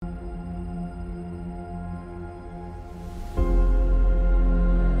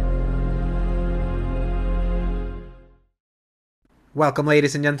Welcome,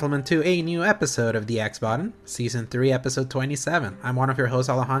 ladies and gentlemen, to a new episode of the X-Button, Season 3, Episode 27. I'm one of your hosts,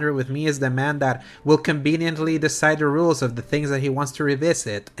 Alejandro. With me is the man that will conveniently decide the rules of the things that he wants to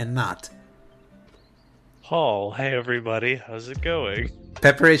revisit and not. Paul, hey everybody, how's it going?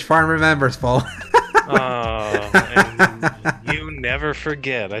 Pepperidge Farm remembers, Paul. And you never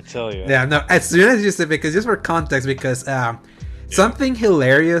forget, I tell you. Yeah, no, as soon as you said, because just for context, because something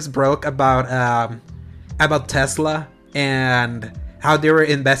hilarious broke about Tesla and how they were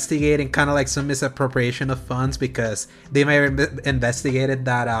investigating kind of like some misappropriation of funds, because they may have investigated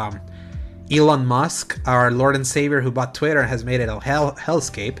that Elon Musk, our Lord and Savior who bought Twitter and has made it a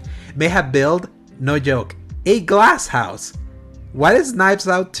hellscape, may have built, no joke, a glass house. What is Knives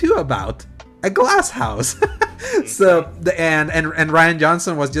Out 2 about? A glass house. So and Ryan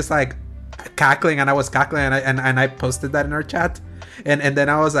Johnson was just like cackling, and I was cackling, and I posted that in our chat, and then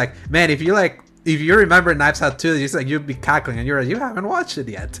I was like, man, if you remember Knives Out 2, you'd be cackling, and you're like, you haven't watched it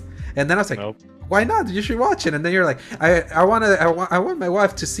yet. And then I was like, nope. Why not? You should watch it. And then you're like, I want my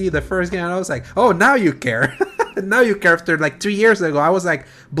wife to see the first game. And I was like, oh, now you care. Now you care. After like 2 years ago, I was like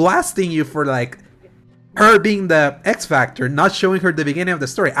blasting you for like her being the X Factor, not showing her the beginning of the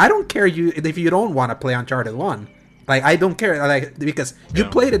story. I don't care if you don't want to play Uncharted 1. Like, I don't care, like, because you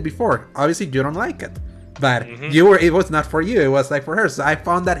played it before. Obviously, you don't like it. But it was not for you. It was like for her. So I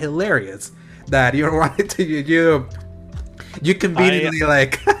found that hilarious that you wanted to you conveniently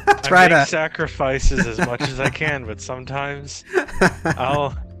try to sacrifices as much as I can, but sometimes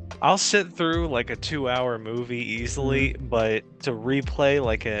I'll sit through like a 2-hour movie easily, but to replay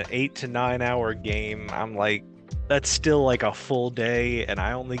like a 8 to 9 hour game, I'm like, that's still like a full day, and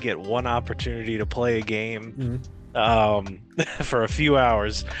I only get one opportunity to play a game for a few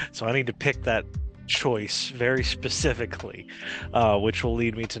hours, so I need to pick that choice very specifically, which will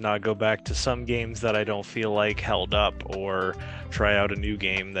lead me to not go back to some games that I don't feel like held up, or try out a new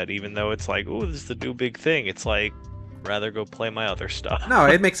game that, even though it's like, oh, this is the new big thing, it's like, rather go play my other stuff. No,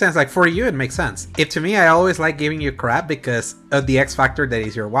 it makes sense. Like, for you, it makes sense. To me, I always like giving you crap because of the X factor that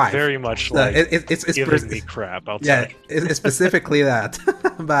is your wife. Very much so, like it's giving me crap. I'll tell you. It's specifically that.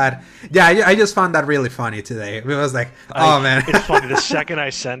 But yeah, I just found that really funny today. It was like, man. It's funny. The second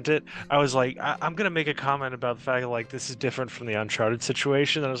I sent it, I was like, I'm gonna make a comment about the fact that like this is different from the Uncharted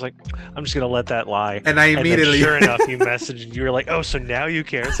situation. And I was like, I'm just gonna let that lie. And I immediately, sure enough, you messaged and you were like, oh, so now you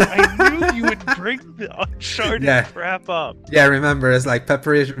care. It's like, I knew you would bring the Uncharted crap up. Yeah, remember, it's like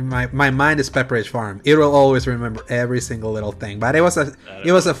Pepperidge. My mind is Pepperidge Farm. It will always remember every single little thing. But it was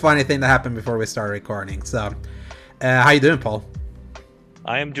a funny thing that happened before we started recording. So, how you doing, Paul?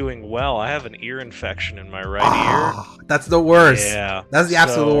 I am doing well. I have an ear infection in my right ear. That's the worst. Yeah, that's the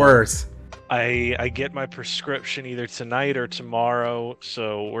absolute worst. I get my prescription either tonight or tomorrow,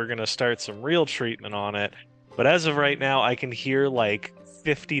 so we're gonna start some real treatment on it. But as of right now, I can hear like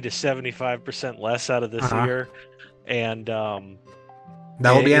 50 to 75% less out of this ear. And that'll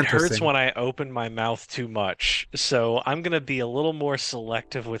be interesting. It hurts when I open my mouth too much, so I'm gonna be a little more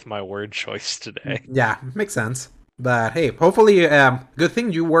selective with my word choice today. Yeah, makes sense. But hey, hopefully, good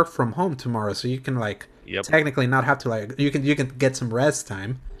thing you work from home tomorrow, so you can technically not have to you can get some rest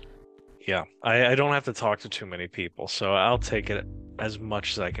time. Yeah, I don't have to talk to too many people, so I'll take it as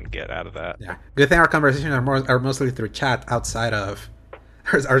much as I can get out of that. Yeah, good thing our conversations are mostly through chat outside of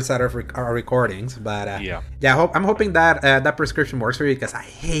our recordings, but I'm hoping that that prescription works for you, because I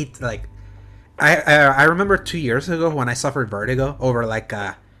hate I remember 2 years ago when I suffered vertigo over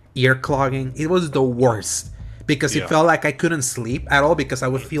ear clogging. It was the worst because it felt like I couldn't sleep at all, because I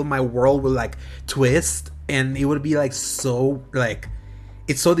would feel my world would twist, and it would be so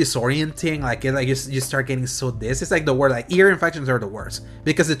it's so disorienting. You start getting so dizzy. It's like the word, ear infections are the worst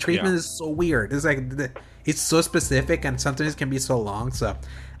because the treatment is so weird. It's it's so specific, and sometimes it can be so long. So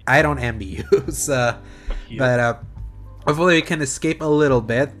I don't envy you. But hopefully we can escape a little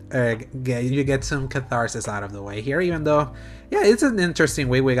bit. You get some catharsis out of the way here, even though, it's an interesting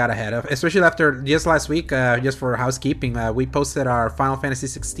week we got ahead of, especially after just last week. Just for housekeeping, we posted our Final Fantasy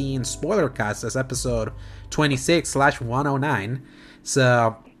 16 spoiler cast as episode 26/109.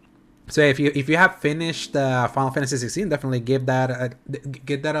 So if you have finished Final Fantasy 16, definitely give that a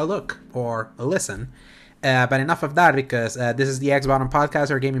look or a listen. But enough of that, because this is the X-Bottom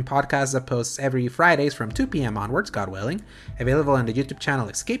Podcast, our gaming podcast that posts every Fridays from 2 p.m. onwards, God willing, available on the YouTube channel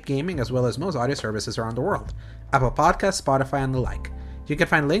Escape Gaming, as well as most audio services around the world, Apple Podcasts, Spotify, and the like. You can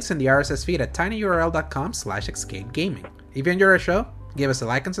find links in the RSS feed at tinyurl.com/escapegaming. If you enjoy our show, give us a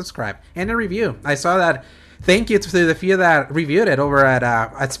like and subscribe, and a review. I saw that. Thank you to the few that reviewed it over at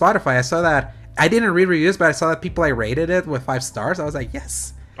Spotify. I saw that. I didn't read reviews, but I saw that people rated it with 5 stars. I was like,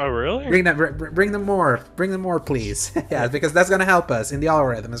 yes. Oh, really? Bring them more, please. Yeah, because that's gonna help us in the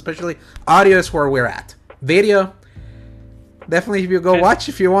algorithm, especially audio is where we're at. Video, definitely you go watch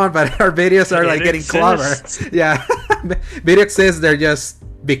if you want, but our videos are like getting clever. Yeah, video exists. They're just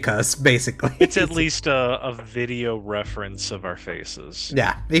because basically it's at least a video reference of our faces.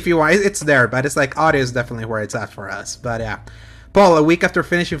 Yeah, if you want, it's there, but it's like audio is definitely where it's at for us. But yeah, Paul, a week after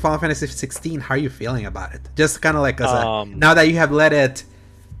finishing Final Fantasy 16, how are you feeling about it? Just kind of like as now that you have let it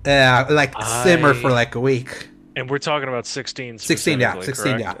simmer for like a week. And we're talking about 16 16, yeah.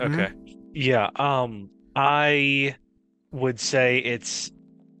 16, correct? yeah. Okay. Yeah, I would say it's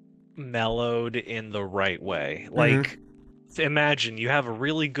mellowed in the right way. Like, imagine you have a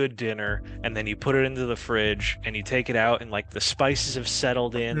really good dinner and then you put it into the fridge and you take it out and like the spices have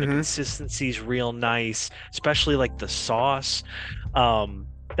settled in, the consistency's real nice, especially like the sauce.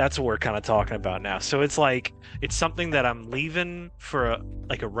 That's what we're kind of talking about now. So it's like it's something that I'm leaving for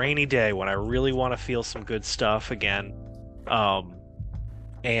a rainy day when I really want to feel some good stuff again.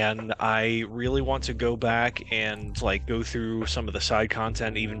 And I really want to go back and like go through some of the side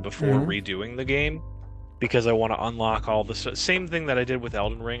content even before redoing the game, because I want to unlock all the same thing that I did with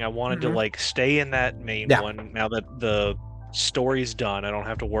Elden Ring. I wanted to like stay in that main one now that the story's done. I don't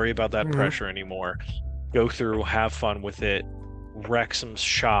have to worry about that pressure anymore. Go through, have fun with it, wreck some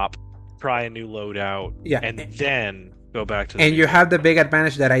shop, try a new loadout, and then go back to the and you have the big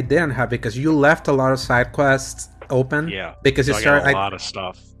advantage that I didn't have, because you left a lot of side quests open, because so you start a lot of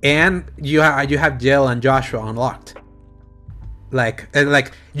stuff, and you have Jill and Joshua unlocked.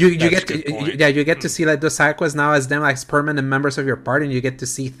 You get to see like those side quests now as them like permanent members of your party, and you get to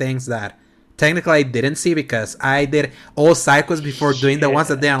see things that technically I didn't see because I did all side quests before doing the ones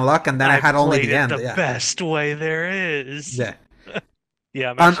that they unlock, and then I had only the end. The best way there is. Yeah.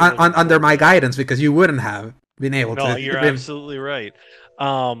 Yeah. Under my guidance, because you wouldn't have been able to. No, you're absolutely right.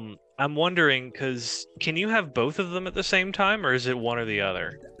 I'm wondering, because can you have both of them at the same time, or is it one or the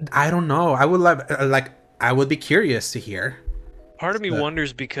other? I don't know. I would I would be curious to hear. Part of me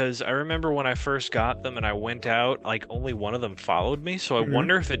wonders, because I remember when I first got them and I went out, like only one of them followed me. So I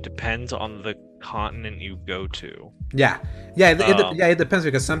wonder if it depends on the continent you go to. Yeah, it depends,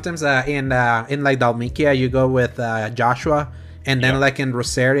 because sometimes in like Dalmikia you go with Joshua, and then like in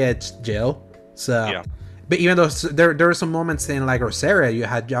Rosaria it's Jill. So, but even though there are some moments in like Rosaria you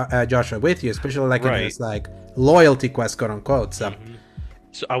had Joshua with you, especially like in this like loyalty quest, quote unquote. So.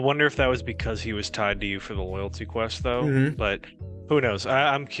 So I wonder if that was because he was tied to you for the loyalty quest, though. But who knows?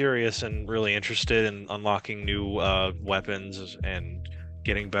 I'm curious and really interested in unlocking new weapons and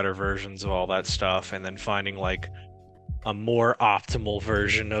getting better versions of all that stuff, and then finding like a more optimal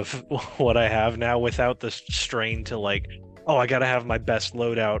version of what I have now without the strain to like, oh, I gotta have my best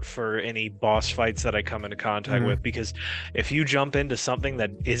loadout for any boss fights that I come into contact with. Because if you jump into something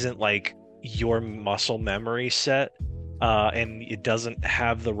that isn't like your muscle memory set, and it doesn't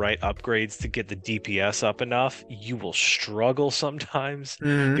have the right upgrades to get the DPS up enough, you will struggle sometimes.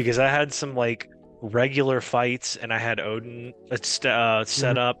 Because I had some like regular fights and I had Odin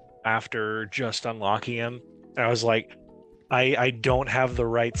set up after just unlocking him, and I was like, I don't have the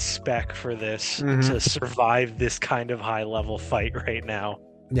right spec for this to survive this kind of high level fight right now.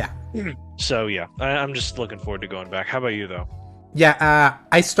 So I'm just looking forward to going back. How about you though?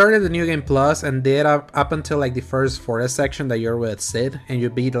 I started the New Game Plus and did up until like the first forest section that you're with Sid, and you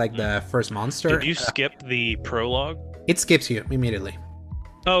beat like the first monster. Did you skip the prologue? It skips you immediately.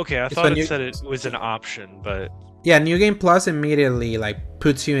 Oh, okay, I thought it said it was an option, but yeah, New Game Plus immediately like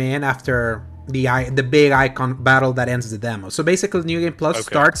puts you in after the big icon battle that ends the demo. So basically, New Game Plus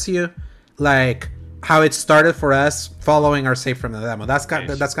starts you like how it started for us, following our save from the demo. That's kind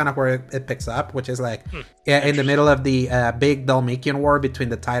of where it picks up, which is like in the middle of the big Dalmatian war between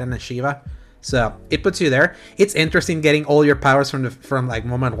the Titan and Shiva. So it puts you there. It's interesting getting all your powers from like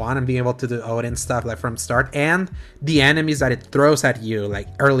moment one and being able to do Odin stuff like from start, and the enemies that it throws at you like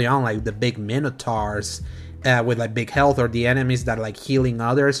early on, like the big Minotaurs with like big health, or the enemies that like healing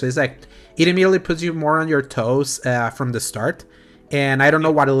others. So it's like it immediately puts you more on your toes from the start. And I don't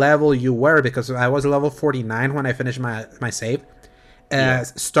know what level you were, because I was level 49 when I finished my save.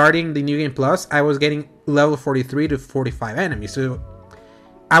 Starting the New Game Plus, I was getting level 43 to 45 enemies. So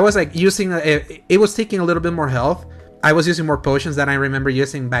I was like using... it was taking a little bit more health. I was using more potions than I remember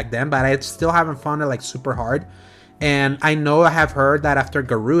using back then, but I still haven't found it like super hard. And I know I have heard that after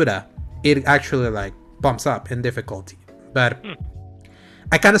Garuda, it actually like bumps up in difficulty. But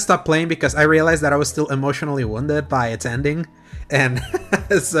I kind of stopped playing because I realized that I was still emotionally wounded by its ending. And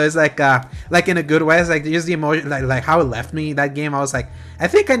so it's like in a good way. It's like just the emotion, like how it left me that game. I was like, I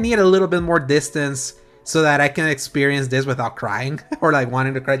think I need a little bit more distance so that I can experience this without crying or like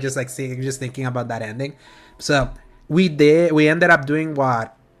wanting to cry, just like just thinking about that ending. So we ended up doing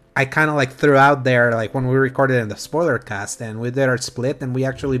what I kind of like threw out there, like when we recorded in the spoiler cast, and we did our split, and we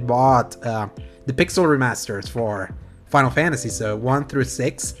actually bought the pixel remasters for Final Fantasy, so 1 through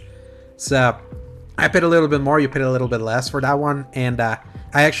 6. So I paid a little bit more, you paid a little bit less for that one, and I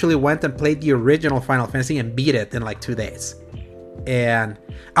actually went and played the original Final Fantasy and beat it in like 2 days. And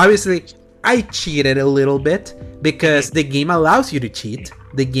obviously I cheated a little bit because the game allows you to cheat.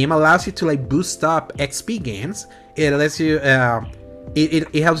 The game allows you to like boost up XP gains. It lets you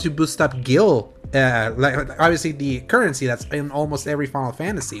it helps you boost up gil, like obviously the currency that's in almost every Final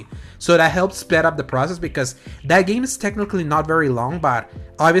Fantasy. So that helps speed up the process, because that game is technically not very long, but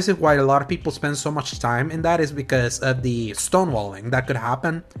obviously why a lot of people spend so much time in that is because of the stonewalling that could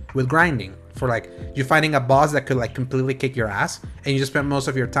happen with grinding. For like you finding a boss that could like completely kick your ass, and you just spend most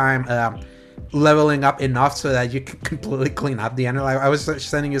of your time leveling up enough so that you can completely clean up the enemy. Like, I was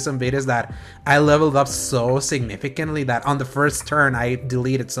sending you some videos that I leveled up so significantly that on the first turn I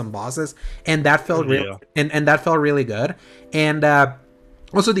deleted some bosses, and that felt and that felt really good. And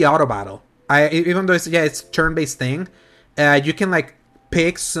also the auto battle, even though it's turn-based thing, you can like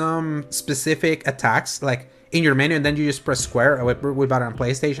pick some specific attacks like in your menu, and then you just press square. We bought it on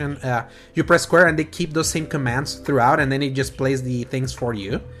PlayStation. You press square and they keep those same commands throughout, and then it just plays the things for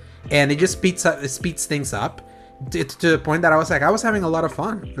you. And it just speeds things up to the point that I was having a lot of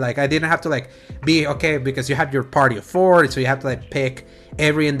fun. Like I didn't have to like be okay, because you have your party of 4, so you have to like pick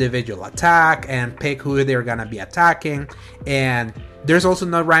every individual attack and pick who they're gonna be attacking. And there's also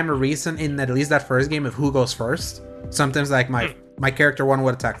no rhyme or reason in at least that first game of who goes first. Sometimes like my character 1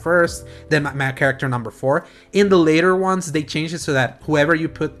 would attack first, then my character number 4. In the later ones, they changed it so that whoever you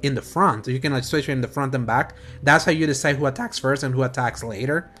put in the front, you can like switch in the front and back. That's how you decide who attacks first and who attacks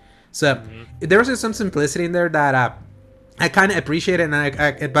later. So there's just some simplicity in there that I kind of appreciate it,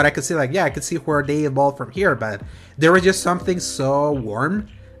 and but I could see like, I could see where they evolved from here. But there was just something so warm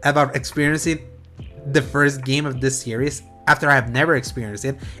about experiencing the first game of this series after I have never experienced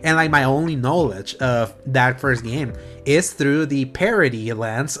it, and like my only knowledge of that first game is through the parody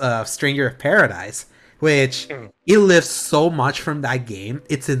lens of Stranger of Paradise, which it lifts so much from that game.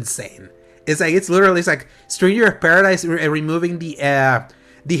 It's insane. It's like Stranger of Paradise removing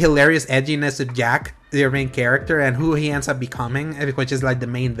the hilarious edginess of Jack, their main character, and who he ends up becoming, which is like the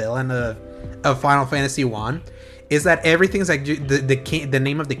main villain of Final Fantasy 1, is that everything's like the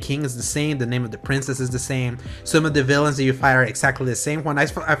name of the king is the same, the name of the princess is the same, some of the villains that you fight are exactly the same. When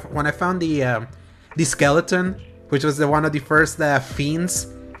I found the skeleton, which was one of the first fiends,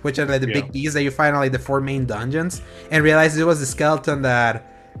 which are like the big beasts that you find on like the 4 main dungeons, and realized it was the skeleton that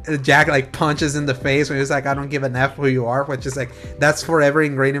Jack like punches in the face when he's like, I don't give an F who you are, which is like, that's forever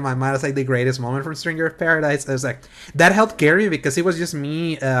ingrained in my mind. It's like the greatest moment from Stranger of Paradise. I was like, that helped carry me, because it was just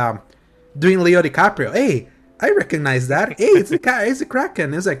me doing Leo DiCaprio. Hey, I recognize that. Hey, it's a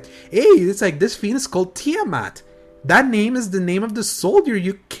Kraken. It's like, hey, it's like this fiend is called Tiamat. That name is the name of the soldier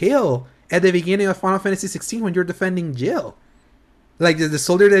you kill at the beginning of Final Fantasy 16 when you're defending Jill. Like the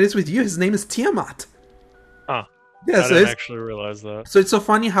soldier that is with you, his name is Tiamat. Huh. Yeah, I didn't actually realize that. So it's so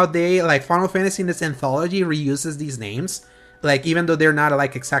funny how they, like, Final Fantasy in this anthology reuses these names, like, even though they're not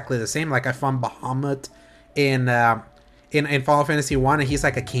like exactly the same. Like I found Bahamut in Final Fantasy 1, and he's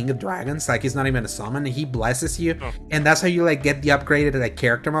like a king of dragons. Like he's not even a summon, and he blesses you, and that's how you like get the upgraded like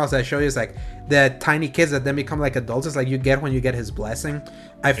character models that I show you. Is like the tiny kids that then become like adults. It's like you get when you get his blessing.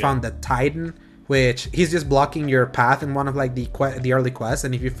 I found the Titan, which he's just blocking your path in one of like the early quests,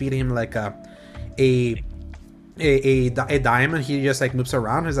 and if you feed him like a diamond, he just like moves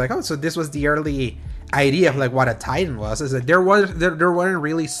around. He's like, oh, so this was the early idea of like what a Titan was. Is like there weren't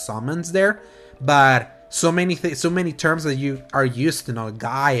really summons there, but so many terms that you are used to know,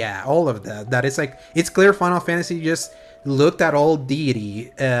 Gaia, all of that it's like, it's clear Final Fantasy just looked at all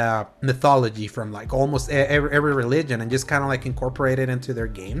deity mythology from like almost every religion and just kind of like incorporated into their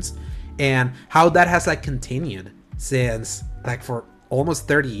games, and how that has like continued since like for almost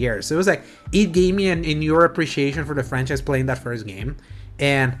 30 years. So it was like, it gave me an your appreciation for the franchise playing that first game.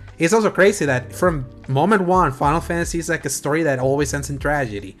 And it's also crazy that from moment 1, Final Fantasy is like a story that always ends in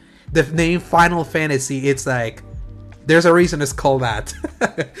tragedy. The name Final Fantasy, it's like, there's a reason it's called that.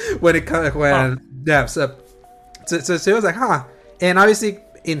 So it was like, huh. And obviously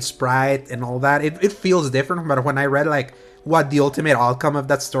in Sprite and all that, it feels different. But when I read like what the ultimate outcome of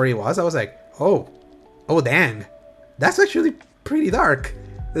that story was, I was like, oh dang, that's actually pretty dark.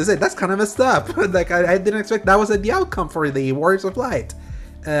 That's kind of messed up. Like I didn't expect that was like the outcome for the Warriors of Light,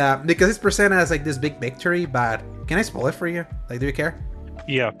 because it's presented as like this big victory. But can I spoil it for you? Like, do you care?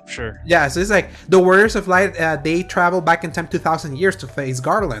 Yeah, sure. Yeah, so it's like the Warriors of Light. They travel back in time 2,000 years to face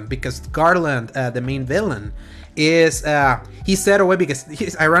Garland, because Garland, the main villain, is he's set away because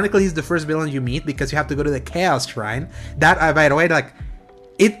ironically he's the first villain you meet, because you have to go to the Chaos Shrine. That, by the way, like,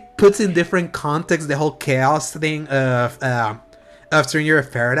 it puts in different context the whole chaos thing of Stranger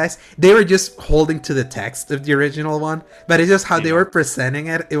of Paradise. They were just holding to the text of the original one, but it's just how they were presenting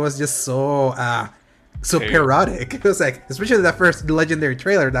it. It was just so parodic. It was like, especially that first legendary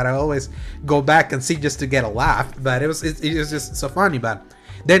trailer that I always go back and see just to get a laugh. But it was just so funny. But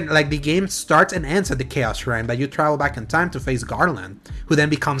then, like, the game starts and ends at the Chaos Shrine, but you travel back in time to face Garland, who then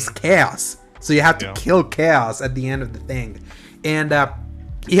becomes Chaos. So you have to kill Chaos at the end of the thing. And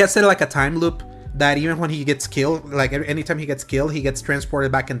he has set like a time loop that even when he gets killed, like anytime he gets killed, he gets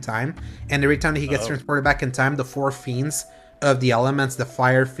transported back in time. And every time that he gets transported back in time, the four fiends of the elements, the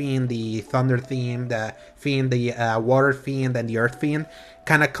fire fiend, the thunder fiend, the water fiend, and the earth fiend,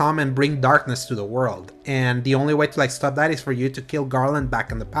 kind of come and bring darkness to the world. And the only way to like stop that is for you to kill Garland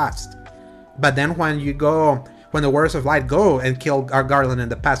back in the past. But then when the Warriors of Light go and kill Garland in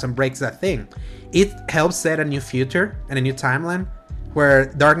the past and breaks that thing, it helps set a new future and a new timeline where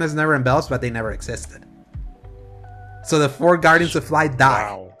darkness never rebels, but they never existed. So the four Guardians of Light die.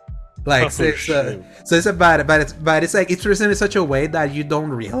 Wow. Like, so it's about, but it's like, it's presented in such a way that you don't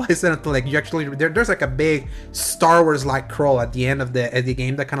realize it until like you actually, there's like a big Star Wars like crawl at the end of the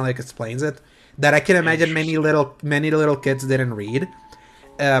game that kind of like explains it, that I can imagine many little kids didn't read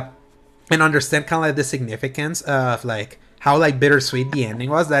and understand kind of like the significance of like how like bittersweet the ending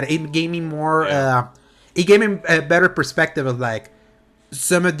was. That it gave me more it gave me a better perspective of like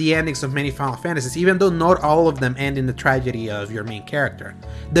some of the endings of many Final Fantasies, even though not all of them end in the tragedy of your main character.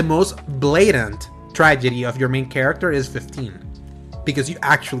 The most blatant tragedy of your main character is 15, because you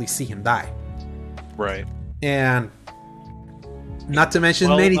actually see him die. Right. And not to mention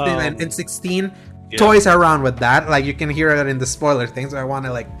many things. In 16, toys around with that. Like, you can hear it in the spoiler things. So I want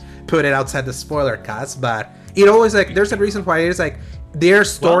to like put it outside the spoiler cast, but it always like there's a reason why it is like there are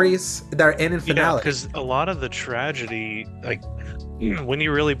stories that are end in finale. Because a lot of the tragedy, like, when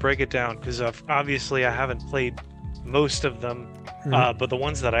you really break it down, because obviously I haven't played most of them, but the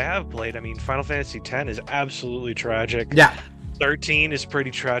ones that I have played, I mean, Final Fantasy X is absolutely tragic. Yeah. 13 is pretty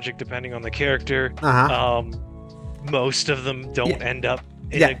tragic depending on the character. Most of them don't end up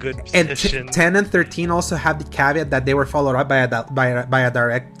in a good position. And 10 and 13 also have the caveat that they were followed up by a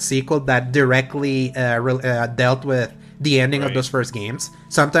direct sequel that directly dealt with the ending of those first games.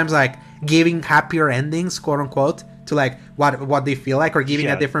 Sometimes like giving happier endings, quote unquote, to like what they feel like, or giving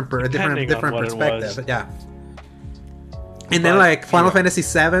a different perspective. Yeah. And then like Final Fantasy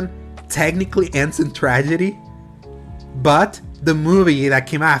VII technically ends in tragedy, but the movie that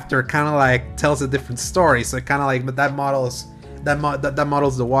came after kind of like tells a different story. So kind of like, but that models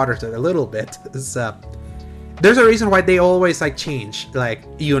the waters a little bit. There's a reason why they always like change like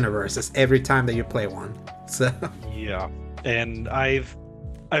universes every time that you play one. So yeah, and I've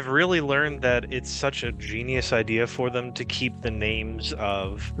really learned that it's such a genius idea for them to keep the names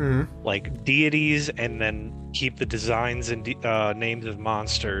of like deities, and then keep the designs and names of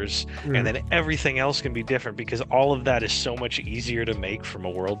monsters, and then everything else can be different, because all of that is so much easier to make from a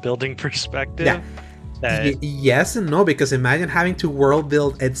world building perspective. Yeah. Yes and no, because imagine having to world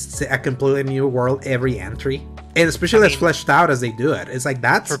build a completely new world every entry, and especially as fleshed out as they do it. It's like,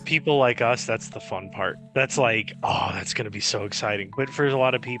 that's for people like us, that's the fun part. That's like, oh, that's gonna be so exciting. But for a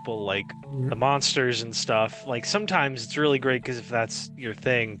lot of people, like the monsters and stuff, like sometimes it's really great because if that's your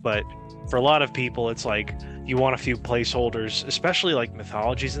thing, but for a lot of people it's like you want a few placeholders, especially like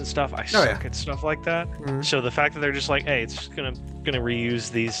mythologies and stuff. I suck at stuff like that. So the fact that they're just like, hey, it's gonna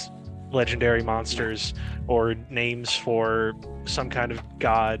reuse these legendary monsters or names for some kind of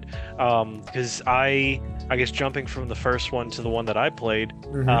god, because I guess jumping from the first one to the one that I played,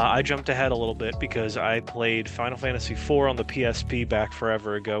 I jumped ahead a little bit because I played Final Fantasy IV on the PSP back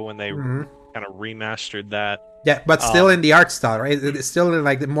forever ago when they kind of remastered that. Yeah, but still in the art style, right? It's still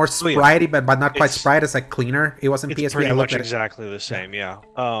like more spritey, but not quite sprite. It's like cleaner. It wasn't PSP. It's pretty much exactly the same, yeah.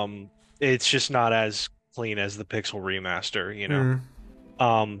 It's just not as clean as the Pixel remaster, you know?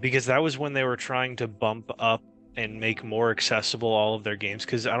 Because that was when they were trying to bump up and make more accessible all of their games.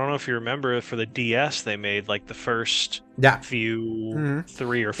 Because I don't know if you remember, for the DS they made like the first few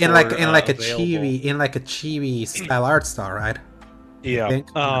 3 or 4 in like a chibi style art style, right? Yeah.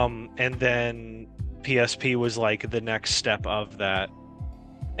 And then PSP was like the next step of that.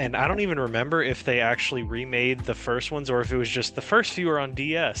 and I don't even remember if they actually remade the first ones or if it was just the first few are on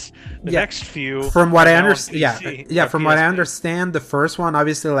DS. The next few, from what I understand, from what I understand, the first one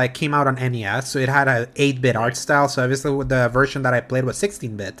obviously like came out on NES, so it had a 8-bit art style. So obviously the version that I played was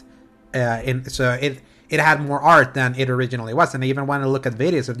 16-bit, so it had more art than it originally was. And I even went to look at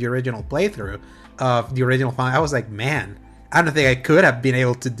videos of the original playthrough of the original Final. I was like, man, I don't think I could have been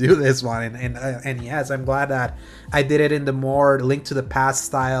able to do this one in NES. I'm glad that I did it in the more Link to the Past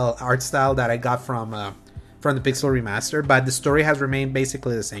style art style that I got from the Pixel Remaster. But the story has remained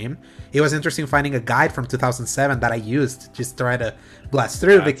basically the same. It was interesting finding a guide from 2007 that I used to just try to blast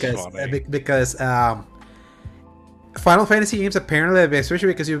through. Because Final Fantasy games apparently, especially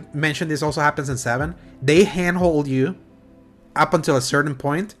because you mentioned this also happens in 7, they handhold you up until a certain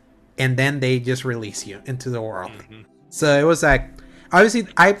point, and then they just release you into the world. Mm-hmm. So it was like, obviously,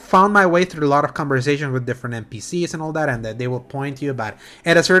 I found my way through a lot of conversations with different NPCs and all that, and that they will point you, but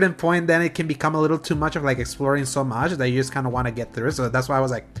at a certain point, then it can become a little too much of like exploring so much that you just kind of want to get through. So that's why I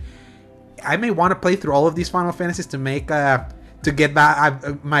was like, I may want to play through all of these Final Fantasies to make to get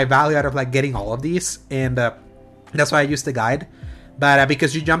back my value out of like getting all of these, and that's why I used the guide. But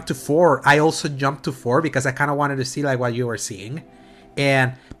because you jumped to 4, I also jumped to 4 because I kind of wanted to see like what you were seeing.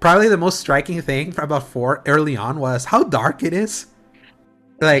 And probably the most striking thing about 4 early on was how dark it is.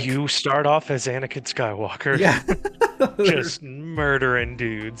 Like, you start off as Anakin Skywalker, just murdering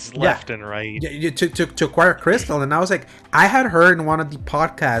dudes left and right. To acquire Crystal, and I was like, I had heard in one of the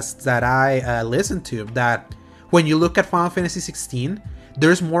podcasts that I listened to that when you look at Final Fantasy 16,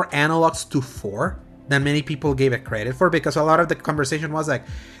 there's more analogs to 4 than many people gave it credit for, because a lot of the conversation was like,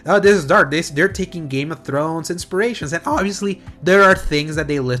 oh, this is dark, they're taking Game of Thrones inspirations, and obviously there are things that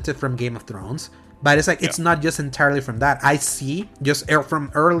they lifted from Game of Thrones, but it's like it's not just entirely from that. I see just from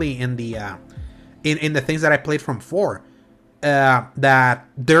early in the in the things that I played from 4 that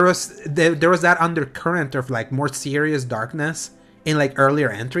there was that undercurrent of like more serious darkness in like earlier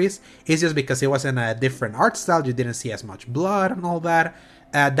entries. It's just because it was in a different art style, you didn't see as much blood and all that.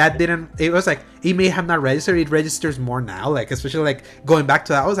 That didn't, it was like, it may have not registered, it registers more now, like, especially like going back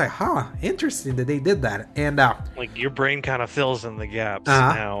to that, I was like, interesting that they did that. And like your brain kind of fills in the gaps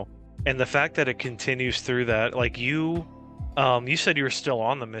now, and the fact that it continues through that, like you said you were still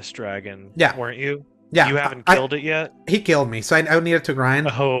on the Mist Dragon, weren't you? You haven't killed it yet? He killed me, so I needed to grind.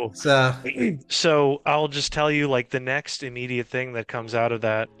 Oh, so I'll just tell you, like, the next immediate thing that comes out of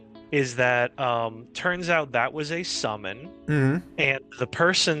that is that turns out that was a summon, and the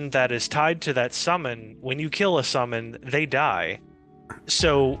person that is tied to that summon, when you kill a summon, they die.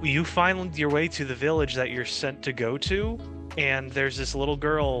 So you find your way to the village that you're sent to go to, and there's this little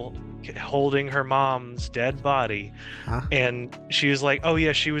girl holding her mom's dead body, and she was like, oh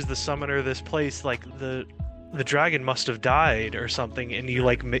yeah, she was the summoner of this place, like the dragon must have died or something, and you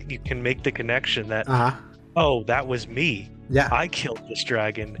like you can make the connection that oh, that was me. Yeah, I killed this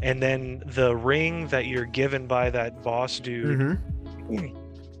dragon. And then the ring that you're given by that boss dude,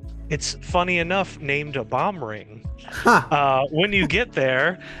 it's funny enough named a bomb ring. When you get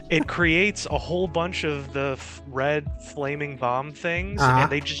there, it creates a whole bunch of the red flaming bomb things, and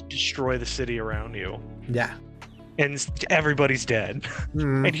they just destroy the city around you. Yeah. And everybody's dead.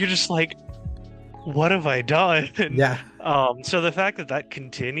 And you're just like, what have I done? Yeah. So the fact that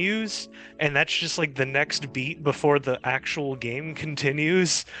continues, and that's just like the next beat before the actual game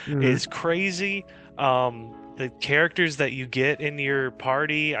continues, is crazy. The characters that you get in your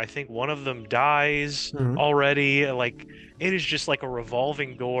party, I think one of them dies already. Like, it is just like a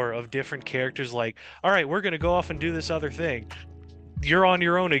revolving door of different characters. Like, all right, we're gonna go off and do this other thing. You're on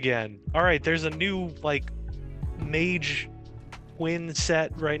your own again. All right, there's a new like mage twin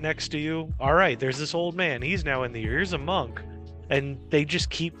set right next to you. All right, there's this old man, he's now in the year. Here's a monk, and they just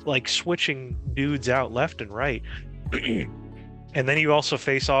keep like switching dudes out left and right. And then you also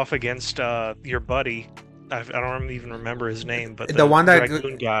face off against your buddy. I don't even remember his name, but the one that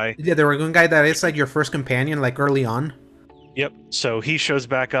Dragoon guy. Yeah, the Dragoon guy that is like your first companion, like early on. Yep. So he shows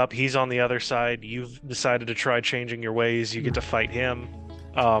back up. He's on the other side. You've decided to try changing your ways. You get to fight him.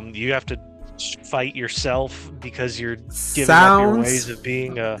 You have to fight yourself because you're giving up your ways of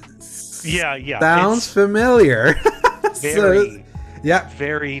being a sounds familiar. Very yeah,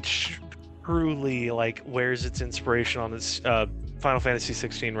 very truly like wears its inspiration on its Final Fantasy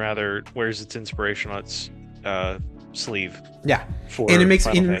 16 rather wears its inspiration on its sleeve. Yeah, and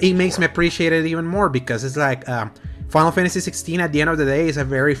it makes me appreciate it even more because it's like Final Fantasy 16 at the end of the day is a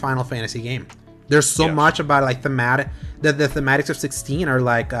very Final Fantasy game. There's so much about like the thematics of 16 are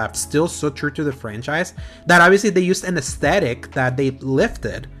like still so true to the franchise that obviously they used an aesthetic that they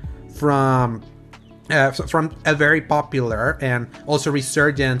lifted from from a very popular and also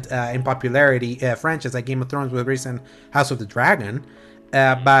resurgent in popularity franchise like Game of Thrones with recent House of the Dragon.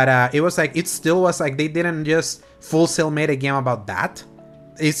 But it was like, it still was like, they didn't just full sail made a game about that.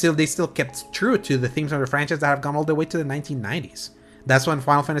 They still kept true to the themes of the franchise that have gone all the way to the 1990s. That's when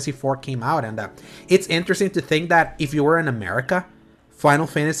Final Fantasy IV came out, and it's interesting to think that if you were in America, Final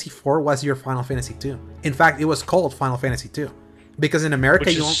Fantasy IV was your Final Fantasy II. In fact, it was called Final Fantasy II. Because in America,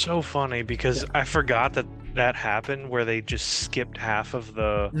 which is so funny because I forgot that happened where they just skipped half of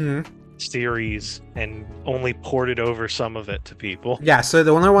the series and only ported over some of it to people. Yeah, so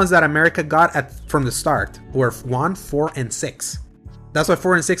the only ones that America got from the start were 1, 4, and 6. That's why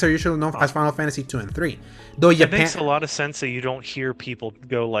 4 and 6 are usually known as Final Fantasy 2 and 3. Though Japan... It makes a lot of sense that you don't hear people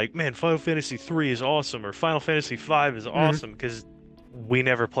go like, man, Final Fantasy 3 is awesome or Final Fantasy 5 is awesome, because we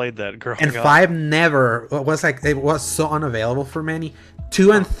never played that growing up. And 5 never was like, it was so unavailable for many.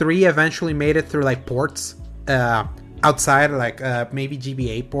 2 and 3 eventually made it through like ports outside, like maybe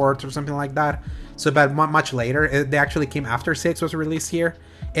GBA ports or something like that. So, but much later, they actually came after 6 was released here.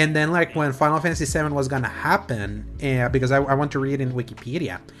 And then, like, when Final Fantasy 7 was gonna happen, because I want to read in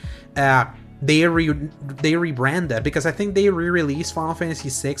Wikipedia, they rebranded, because I think they re-released Final Fantasy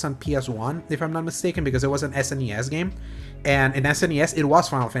 6 on PS1, if I'm not mistaken, because it was an SNES game. And in SNES, it was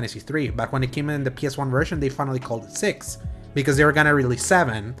Final Fantasy 3, but when it came in the PS1 version, they finally called it 6, because they were gonna release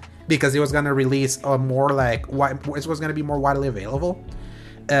 7, because it was gonna release a more, like, it was gonna be more widely available.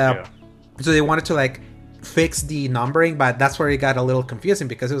 So they wanted to, like, fix the numbering, but that's where it got a little confusing,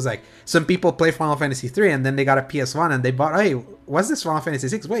 because it was like some people play Final Fantasy 3 and then they got a PS1 and they bought, hey, what's this Final Fantasy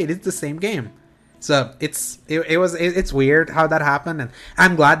 6? Wait, it's the same game. So it's weird how that happened, and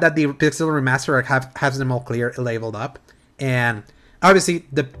I'm glad that the Pixel Remaster has them all clear labeled up. And obviously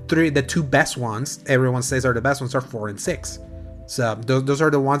the two best ones everyone says are the best ones are 4 and 6. So those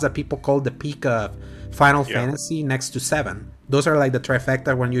are the ones that people call the peak of Final Fantasy next to 7. Those are like the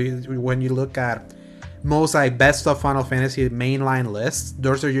trifecta when you look at most like best of Final Fantasy mainline lists.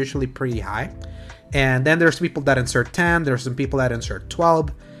 Those are usually pretty high. And then there's people that insert 10, there's some people that insert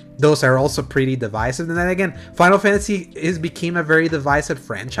 12. Those are also pretty divisive. And then again, Final Fantasy became a very divisive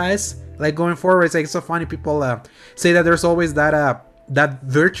franchise. Like going forward, it's like so funny. People say that there's always that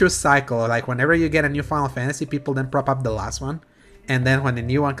virtuous cycle. Like whenever you get a new Final Fantasy, people then prop up the last one, and then when the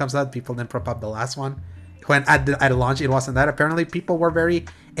new one comes out, people then prop up the last one. When at launch it wasn't that. Apparently people were very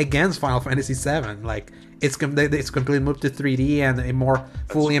against Final Fantasy 7. Like it's completely moved to 3D and a more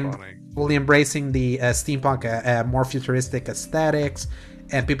fully embracing the steampunk, more futuristic aesthetics.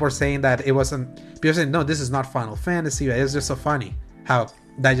 And people are saying that it wasn't. People are saying no, this is not Final Fantasy. It's just so funny how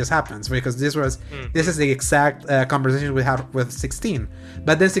that just happens, because this is the exact conversation we had with 16.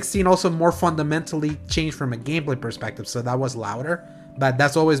 But then 16 also more fundamentally changed from a gameplay perspective, so that was louder. But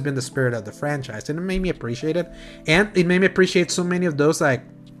that's always been the spirit of the franchise, and it made me appreciate it. And it made me appreciate so many of those, like,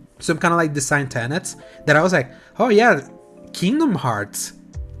 some kind of, like, design tenets that I was like, oh, yeah, Kingdom Hearts.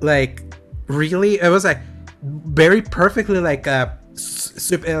 Like, really? It was, like, very perfectly, like,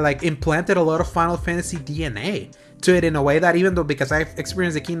 implanted a lot of Final Fantasy DNA to it in a way that, even though, because I've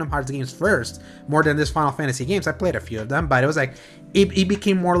experienced the Kingdom Hearts games first, more than this Final Fantasy games, I played a few of them, but it was like, it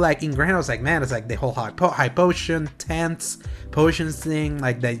became more like ingrained. I was like, man, it's like the whole high potion, tents, potions thing,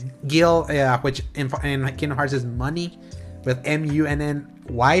 like the gil, which in Kingdom Hearts is money, with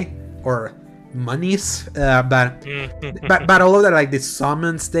M-U-N-N-Y, or monies, but all of that, like the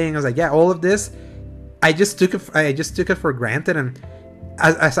summons thing, I was like, yeah, all of this, I just took it for granted. And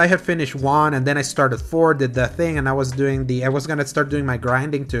as I had finished 1 and then I started 4, did the thing, and I was gonna start doing my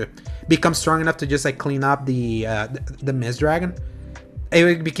grinding to become strong enough to just like clean up the Mist Dragon.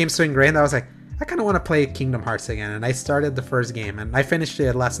 It became so ingrained that I was like, I kind of want to play Kingdom Hearts again, and I started the first game and I finished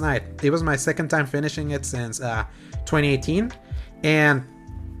it last night. It was my second time finishing it since 2018, and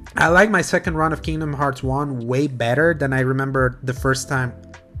I like my second run of Kingdom Hearts 1 way better than I remember the first time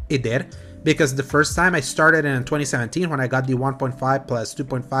it did. Because the first time I started in 2017 when I got the 1.5 plus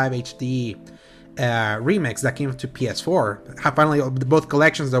 2.5 HD remix that came to PS4. Finally, both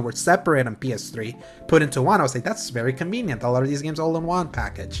collections that were separate on PS3 put into one. I was like, that's very convenient. A lot of these games all in one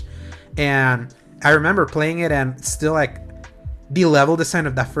package. And I remember playing it, and still, like, the level design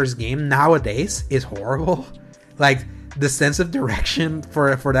of that first game nowadays is horrible. Like, the sense of direction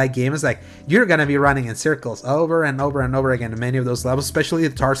for that game is like, you're gonna be running in circles over and over and over again in many of those levels, especially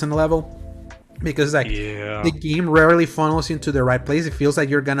the Tarzan level. Because like the game rarely funnels you into the right place. It feels like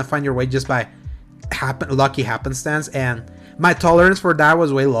you're gonna find your way just by lucky happenstance, and my tolerance for that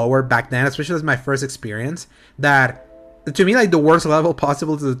was way lower back then, especially as my first experience. That to me, like, the worst level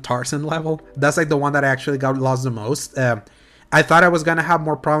possible is the Tarzan level. That's like the one that I actually got lost the most. I thought I was gonna have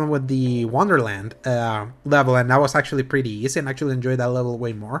more problem with the Wonderland level, and that was actually pretty easy, and actually enjoyed that level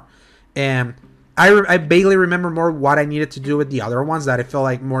way more. And I vaguely remember more what I needed to do with the other ones that I felt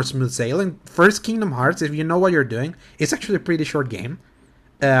like more smooth sailing. First Kingdom Hearts, if you know what you're doing, it's actually a pretty short game.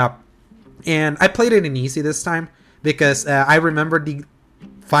 And I played it in easy this time because I remember the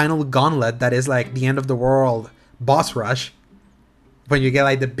final gauntlet that is like the end of the world boss rush, when you get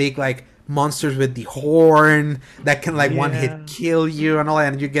like the big like monsters with the horn that can like one hit kill you and all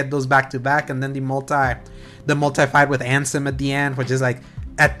that, and you get those back to back, and then the multi fight with Ansem at the end, which is like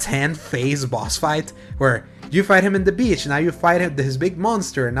a 10 phase boss fight where you fight him in the beach, now you fight his big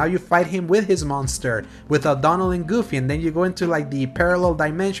monster, now you fight him with his monster without Donald and Goofy, and then you go into like the parallel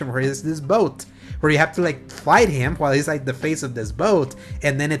dimension where it's this boat where you have to like fight him while he's like the face of this boat,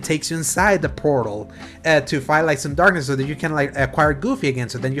 and then it takes you inside the portal to fight like some darkness so that you can like acquire Goofy again.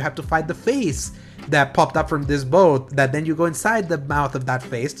 So then you have to fight the face that popped up from this boat, that then you go inside the mouth of that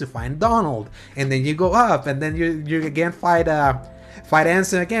face to find Donald, and then you go up, and then you again fight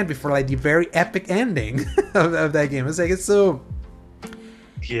Ansem again before like the very epic ending of that game. It's like, it's so...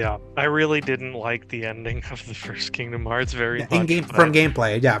 Yeah, I really didn't like the ending of the first Kingdom Hearts very much. From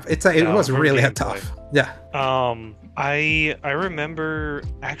gameplay, yeah, it was really tough. Yeah. I remember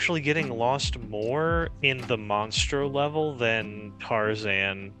actually getting lost more in the Monstro level than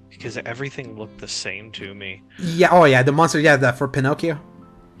Tarzan because everything looked the same to me. Yeah. Oh yeah, the monster. Yeah, for Pinocchio.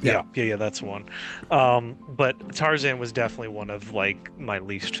 Yeah, that's one. But Tarzan was definitely one of like my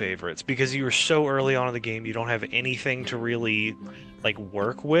least favorites because you were so early on in the game, you don't have anything to really like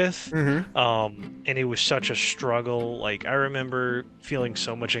work with, and it was such a struggle. Like I remember feeling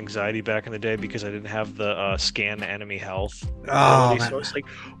so much anxiety back in the day because I didn't have the scan enemy health ability. So it's like,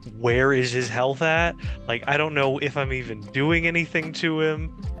 where is his health at? Like I don't know if I'm even doing anything to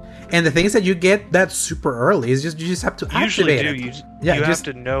him. And the thing is that you get that super early. It's just you just have to activate it. You have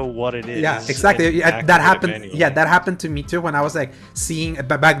to know what it is. Yeah, exactly. That happened. Yeah, that happened to me too when I was like seeing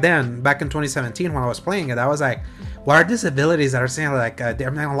back in 2017 when I was playing it. I was like, what are these abilities that are saying like they're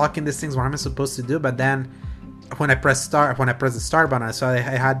unlocking these things? What am I supposed to do? But then when I pressed the start button, I saw I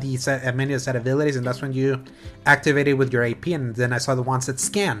had the menu set abilities, and that's when you activate it with your AP. And then I saw the ones that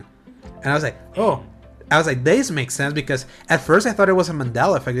scan, and I was like, oh. I was like, this makes sense, because at first I thought it was a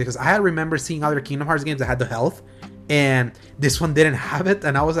Mandela effect, because I remember seeing other Kingdom Hearts games that had the health, and this one didn't have it,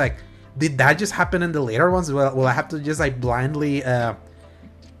 and I was like, did that just happen in the later ones? Will I have to just like blindly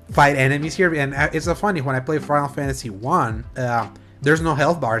fight enemies here? And it's so funny, when I play Final Fantasy 1, there's no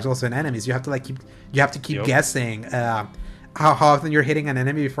health bars also in enemies. You have to keep guessing how often you're hitting an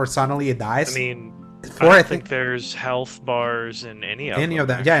enemy before suddenly it dies. I mean, I think there's health bars in any of them.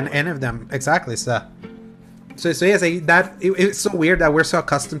 Actually. Yeah, in any of them, exactly. So yes, it's so weird that we're so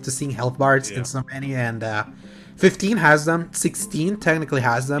accustomed to seeing health bars in so many, and 15 has them, 16 technically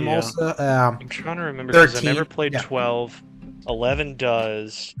has them also. I'm trying to remember, because I never played 12, 11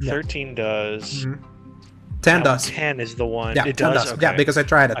 does, 13 does, 10 does. 10 is the one. Yeah, it does. Okay. Yeah, because I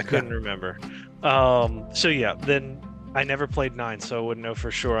tried it. I couldn't remember. So yeah, then I never played 9, so I wouldn't know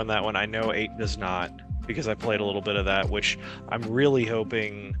for sure on that one. I know 8 does not, because I played a little bit of that, which I'm really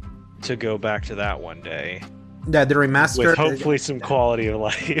hoping to go back to that one day. Yeah, the remastered. With hopefully some quality of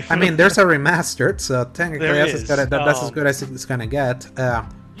life. I mean, there's a remastered, so technically that's as good as it's gonna get.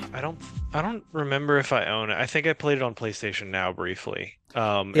 I don't remember if I own it. I think I played it on PlayStation Now briefly.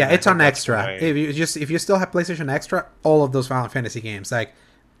 Yeah, it's on Extra. If you still have PlayStation Extra, all of those Final Fantasy games, like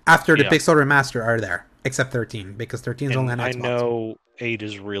after the Pixel remaster, are there, except 13, because 13 is only on Xbox. I know 8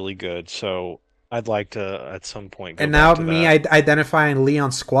 is really good, so I'd like to at some point go and now back to me that. identifying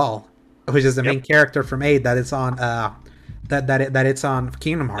Leon Squall, which is the main character from 8 that it's on that it's on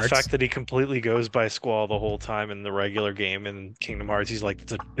Kingdom Hearts. The fact that he completely goes by Squall the whole time in the regular game in Kingdom Hearts, he's like,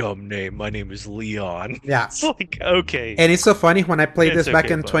 it's a dumb name. My name is Leon. Yeah. It's like, okay. And it's so funny, when I played this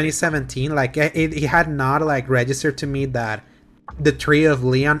back in 2017, like it had not like registered to me that the trio of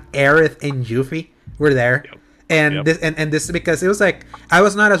Leon, Aerith, and Yuffie were there. Yep. And this because it was like I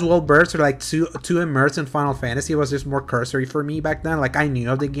was not as well versed or like too immersed in Final Fantasy. It was just more cursory for me back then. Like I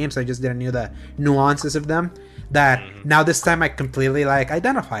knew of the games, I just didn't know the nuances of them. That now this time I completely like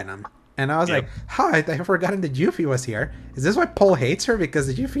identified them. And I was like, I forgotten that Yuffie was here. Is this why Paul hates her? Because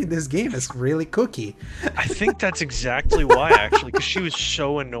the Yuffie in this game is really cookie. I think that's exactly why, actually, because she was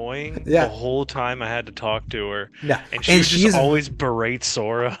so annoying the whole time I had to talk to her. Yeah, and she just always berate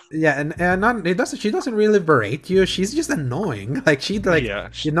Sora. Yeah, she doesn't really berate you. She's just annoying. Like you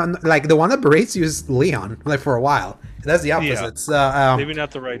know, like the one that berates you is Leon, like for a while, That's the Yeah. opposite. So, Maybe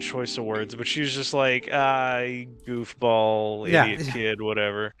not the right choice of words, but she was just like, goofball, yeah, idiot kid,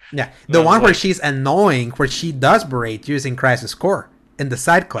 whatever. yeah. And The I was one where like, she's annoying, where she does berate using Crisis Core in the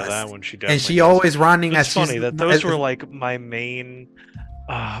side oh, that quest, one she and definitely she does. always running It's as she's. funny that those were like my main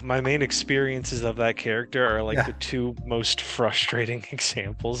experiences of that character are like Yeah. the two most frustrating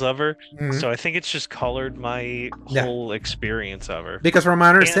examples of her. Mhm. So I think it's just colored my Yeah. whole experience of her. Because from my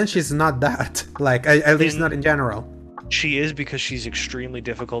understanding, And she's not that. Like, at least not in general. she is because she's extremely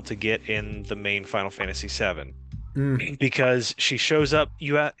difficult to get in the main Final Fantasy VII. Mm. Because she shows up,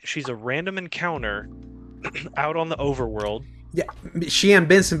 she's a random encounter out on the overworld. Yeah, she and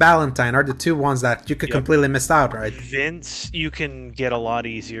Vincent Valentine are the two ones that you could completely miss out, right? Vince, you can get a lot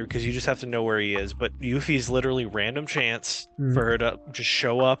easier because you just have to know where he is. But Yuffie's literally random chance for her to just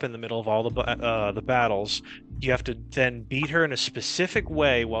show up in the middle of all the battles. You have to then beat her in a specific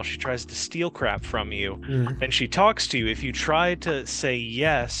way while she tries to steal crap from you. And she talks to you. If you try to say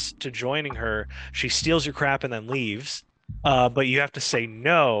yes to joining her, she steals your crap and then leaves. But you have to say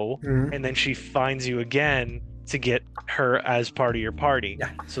no, and then she finds you again to get her as part of your party.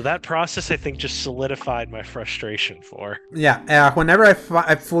 Yeah. So that process, I think, just solidified my frustration for. Yeah. Whenever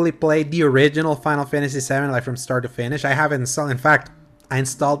I fully played the original Final Fantasy VII, like from start to finish, I have installed. In fact, I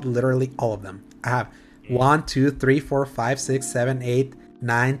installed literally all of them. I have 1, 2, 3, 4, 5, 6, 7, 8,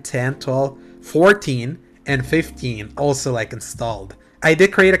 9, 10, 12, 14, and 15 also like installed. I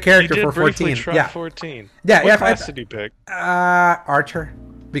did create a character for 14. Try 14. Yeah. What class did you pick? Archer,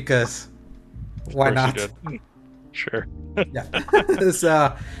 because why not? You did. Sure. Yeah.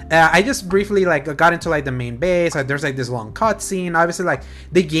 So I just briefly like got into like the main base. Like, there's like this long cutscene. Obviously, like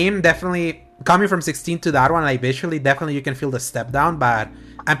the game definitely coming from 16 to that one, like visually, definitely you can feel the step down. But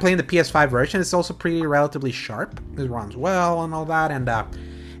I'm playing the PS5 version. It's also pretty relatively sharp. It runs well and all that. And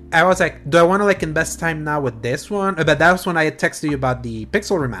I was like, do I want to like invest time now with this one? But that was when I had texted you about the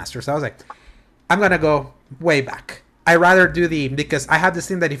Pixel remaster. So I was like, I'm gonna go way back. I rather do because I have this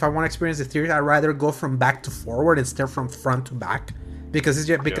thing that if I want to experience the theory, I'd rather go from back to forward instead from front to back, because it's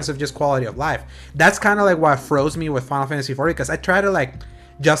just because of just quality of life. That's kind of like what froze me with Final Fantasy IV, because I try to like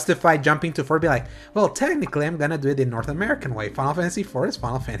justify jumping to 4, be like, well, technically I'm gonna do it the North American way. Final Fantasy IV is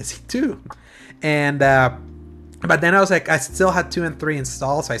Final Fantasy II, and but then I was like, I still had 2 and 3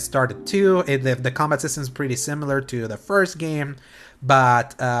 installed, so I started 2. The combat system is pretty similar to the first game,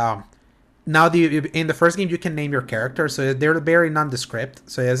 but now in the first game you can name your character, so they're very nondescript.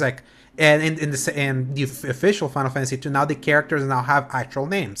 So it's like, and in the official Final Fantasy 2, now the characters now have actual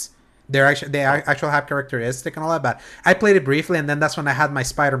names. They actually have characteristic and all that. But I played it briefly, and then that's when I had my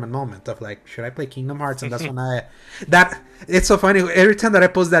Spider-Man moment of like, should I play Kingdom Hearts? And that's when it's so funny. Every time that I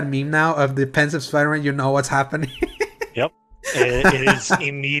post that meme now of the pensive Spider-Man, you know what's happening. Yep, it is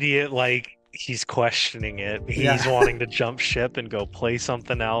immediate. Like, he's questioning it. He's wanting to jump ship and go play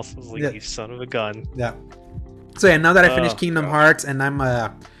something else. I was like, you son of a gun. Yeah. So yeah, now that I finished Kingdom Hearts, and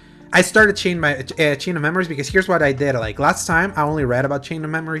I started Chain of Memories, because here's what I did. Like last time, I only read about Chain of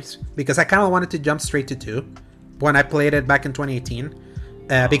Memories because I kind of wanted to jump straight to 2 when I played it back in 2018,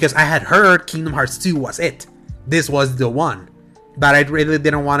 because I had heard Kingdom Hearts 2 was it. This was the one, but I really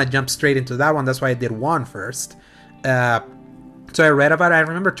didn't want to jump straight into that one. That's why I did 1 first. So I read about it. I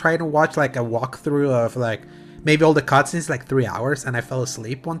remember trying to watch like a walkthrough of like maybe all the cutscenes, like 3 hours, and I fell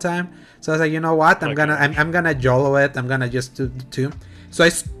asleep one time. So I was like, you know what? I'm gonna YOLO it. I'm gonna just do 2. So I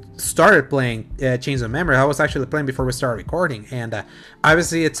started playing Chains of Memory. I was actually playing before we started recording, and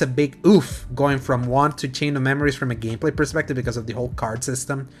obviously it's a big oof going from 1 to Chain of Memories from a gameplay perspective because of the whole card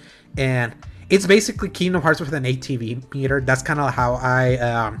system, and it's basically Kingdom Hearts with an ATV meter. That's kind of how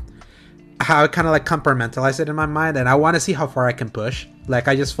I kind of like compartmentalize it in my mind, and I want to see how far I can push. Like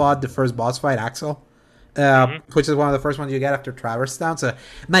I just fought the first boss fight, Axel, which is one of the first ones you get after Traverse Town. So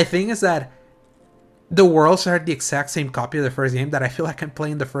my thing is that the worlds are the exact same copy of the first game, that I feel like I'm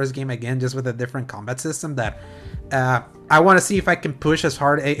playing the first game again, just with a different combat system. That I want to see if I can push as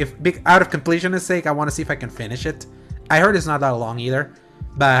hard. If out of completionist sake, I want to see if I can finish it. I heard it's not that long either,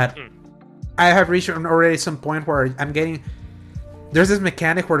 but I have reached already some point where I'm getting. There's this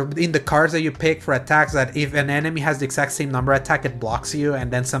mechanic where in the cards that you pick for attacks, that if an enemy has the exact same number attack, it blocks you,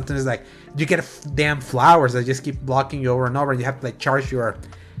 and then something is like you get damn flowers that just keep blocking you over and over, and you have to like charge your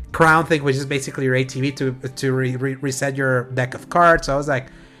crown thing, which is basically your ATV to reset your deck of cards. So I was like,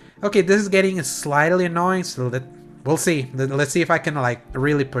 okay, this is getting slightly annoying, so we'll see. Let's see if I can like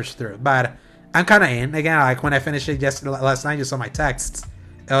really push through. But I'm kind of in again. Like when I finished it just last night, you saw my texts.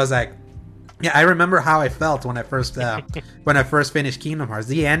 I was like, yeah, I remember how I felt when I first finished Kingdom Hearts.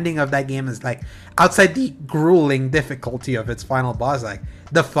 The ending of that game is like, outside the grueling difficulty of its final boss, like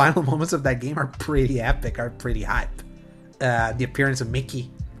the final moments of that game are pretty epic, are pretty hype. the appearance of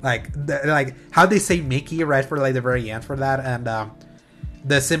Mickey, like how they say Mickey right for like the very end for that, and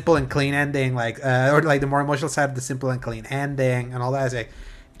the simple and clean ending, or like the more emotional side of the simple and clean ending and all that. Is like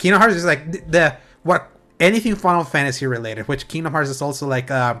Kingdom Hearts is like the what anything Final Fantasy related, which Kingdom Hearts is also like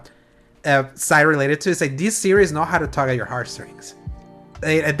side related to. It's like these series know how to tug at your heartstrings.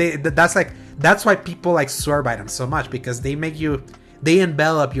 That's why people like swear by them so much, because they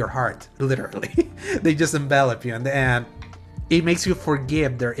envelop your heart, literally. They just envelop you, and it makes you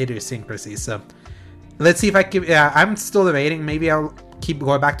forgive their idiosyncrasies. So let's see if I keep. I'm still debating. Maybe I'll keep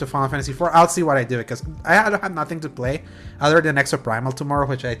going back to Final Fantasy IV. I'll see what I do, because I don't have nothing to play other than Exoprimal tomorrow,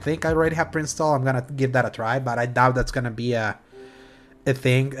 which I think I already have pre-installed. I'm gonna give that a try, but I doubt that's gonna be a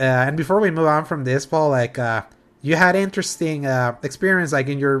thing. And before we move on from this, Paul, like you had interesting experience like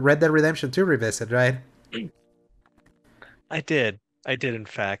in your Red Dead Redemption 2 revisit, right? I did in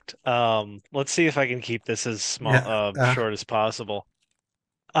fact. Let's see if I can keep this as small short as possible.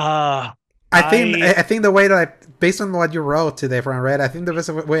 I think the way that based on what you wrote today from Red, I think the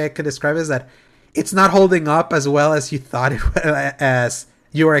best way I could describe it is that it's not holding up as well as you thought as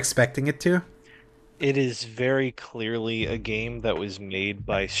you were expecting it to. It is very clearly a game that was made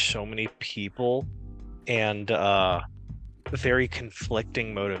by so many people and very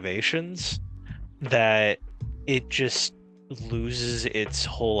conflicting motivations that it just loses its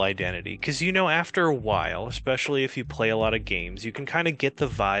whole identity. Because, after a while, especially if you play a lot of games, you can kind of get the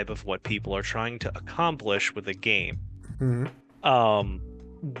vibe of what people are trying to accomplish with a game. Mm-hmm.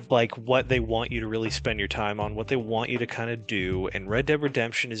 Like what they want you to really spend your time on, what they want you to kind of do. And Red Dead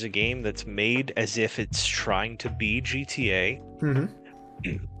Redemption is a game that's made as if it's trying to be GTA,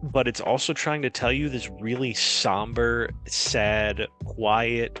 but it's also trying to tell you this really somber, sad,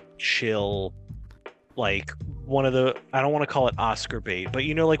 quiet, chill, like one of the, I don't want to call it Oscar bait, but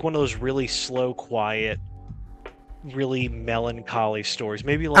like one of those really slow, quiet, really melancholy stories.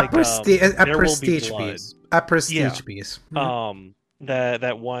 Maybe like a prestige piece. A prestige piece.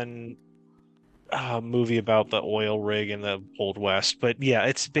 That one movie about the oil rig in the Old West, but yeah,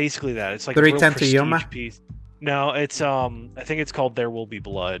 it's basically that. It's like a real prestige piece. No, it's I think it's called There Will Be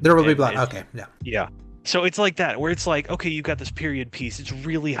Blood. There Will Be Blood. Okay, yeah. Yeah. So it's like that, where it's like, okay, you've got this period piece. It's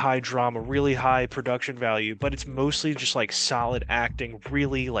really high drama, really high production value, but it's mostly just like solid acting,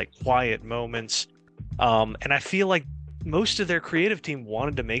 really like quiet moments. And I feel like most of their creative team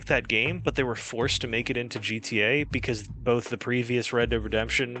wanted to make that game, but they were forced to make it into GTA because both the previous Red Dead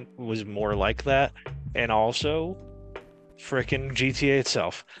Redemption was more like that, and also frickin' GTA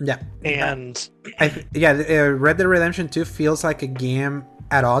itself. Yeah. And Red Dead Redemption 2 feels like a game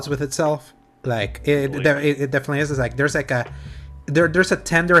at odds with itself. Like it definitely is. It's like there's like there's a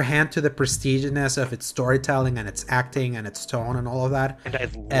tender hand to the prestiginess of its storytelling and its acting and its tone and all of that. And I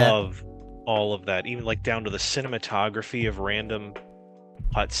love all of that, even like down to the cinematography of random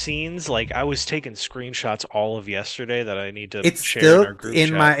cutscenes. Like I was taking screenshots all of yesterday that I need to share in our group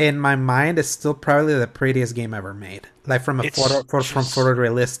chat. In my mind, it's still probably the prettiest game ever made. Like from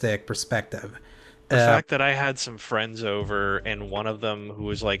photorealistic perspective. The fact that I had some friends over, and one of them, who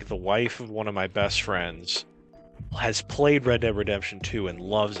was like the wife of one of my best friends, has played Red Dead Redemption 2 and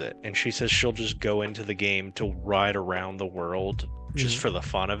loves it. And she says she'll just go into the game to ride around the world just for the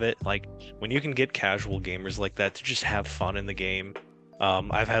fun of it. Like, when you can get casual gamers like that to just have fun in the game.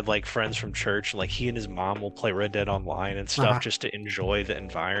 I've had like friends from church, like he and his mom will play Red Dead Online and stuff just to enjoy the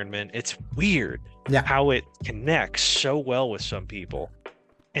environment. It's weird how it connects so well with some people.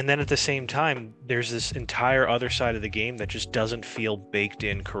 And then at the same time, there's this entire other side of the game that just doesn't feel baked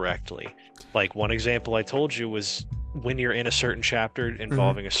in correctly. Like one example I told you was when you're in a certain chapter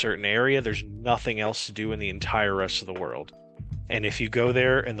involving a certain area, there's nothing else to do in the entire rest of the world. And if you go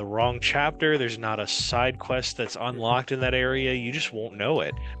there in the wrong chapter, there's not a side quest that's unlocked in that area. You just won't know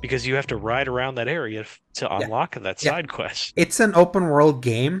it because you have to ride around that area to unlock that side quest. It's an open world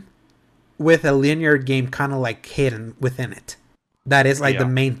game with a linear game kind of like hidden within it. That is like the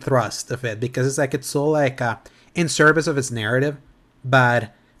main thrust of it, because it's like it's so like in service of its narrative,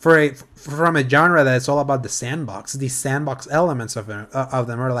 but from a genre that it's all about the sandbox. These sandbox elements of them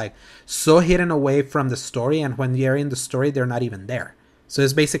are like so hidden away from the story, and when you're in the story, they're not even there. So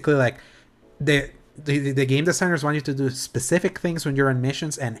it's basically like the game designers want you to do specific things when you're on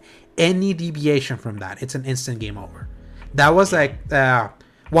missions, and any deviation from that, it's an instant game over. That was like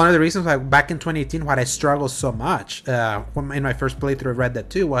one of the reasons why back in 2018, why I struggled so much in my first playthrough of Red Dead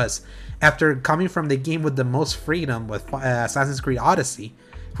 2 was after coming from the game with the most freedom with Assassin's Creed Odyssey,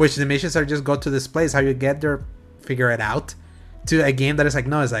 which the missions are just go to this place, how you get there, figure it out, to a game that is like,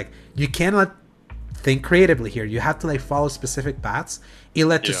 no, it's like you cannot think creatively here. You have to like follow specific paths. It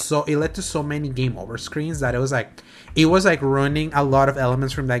led to so many game over screens that it was like ruining a lot of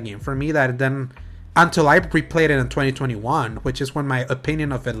elements from that game for me. That then until I replayed it in 2021, which is when my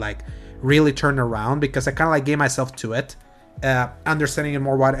opinion of it like really turned around, because I kind of like gave myself to it, understanding it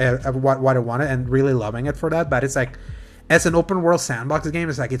more what I wanted and really loving it for that. But it's like, as an open world sandbox game,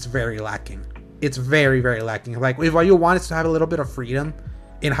 it's like it's very lacking. It's very, very lacking. Like, if what you want is to have a little bit of freedom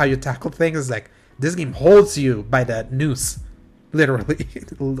in how you tackle things, it's like this game holds you by the noose. Literally,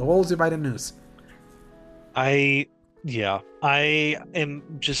 it holds you by the noose. I am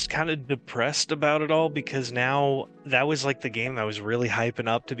just kind of depressed about it all, because now that was like the game I was really hyping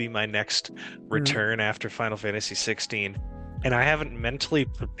up to be my next return after Final Fantasy 16, and I haven't mentally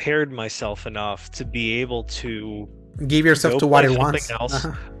prepared myself enough to be able to give yourself to what it wants, else,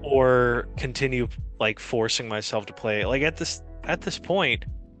 or continue like forcing myself to play it. Like at this point,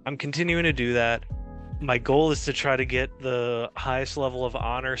 I'm continuing to do that. My goal is to try to get the highest level of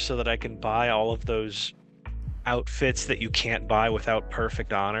honor so that I can buy all of those outfits that you can't buy without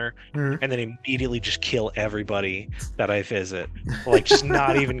perfect honor, and then immediately just kill everybody that I visit. Like, just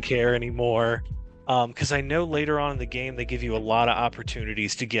not even care anymore. Because I know later on in the game they give you a lot of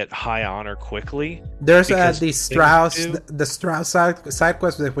opportunities to get high honor quickly. There's the Strauss side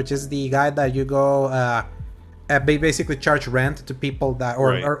quest, which is the guy that you go basically charge rent to people that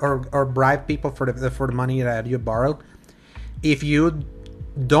or bribe people for the money that you borrow. If you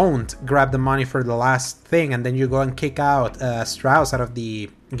don't grab the money for the last thing and then you go and kick out Strauss out of the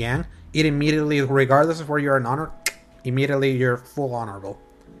gang, it immediately, regardless of where you're in honor, immediately you're full honorable.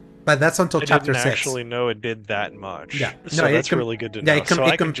 But that's until chapter 6. I didn't actually know it did that much. Yeah. So that's really good to know. I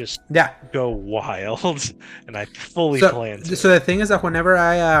can just go wild, and I fully plan to. So the thing is that whenever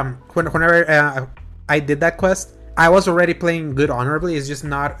I did that quest, I was already playing good honorably. It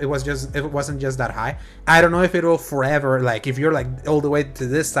wasn't just that high. I don't know if it will forever, like if you're like all the way to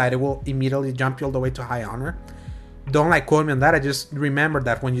this side, it will immediately jump you all the way to high honor. Don't like quote me on that. I just remember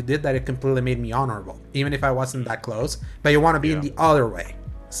that when you did that, it completely made me honorable, even if I wasn't that close. But you want to be in the other way.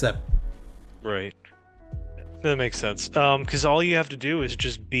 So, right, that makes sense. Because all you have to do is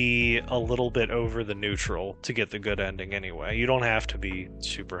just be a little bit over the neutral to get the good ending. Anyway, you don't have to be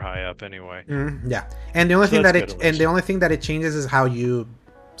super high up anyway. Yeah, and the only thing that it changes is how you,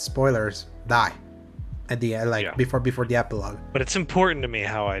 spoilers, die at the end, before the epilogue. But it's important to me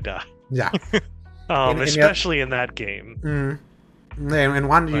how I die. Yeah, especially in that game. And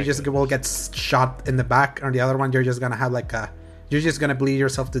one you just will get shot in the back, or the other one you're just gonna have you're just gonna bleed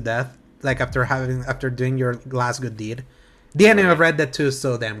yourself to death, like after doing your last good deed. The ending of Red Dead 2 is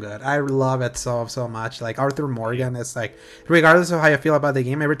so damn good. I love it so much. Like Arthur Morgan is like, regardless of how you feel about the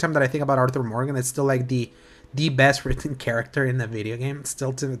game, every time that I think about Arthur Morgan, it's still like the best written character in the video game,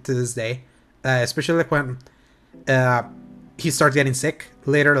 still to this day. Especially like when he starts getting sick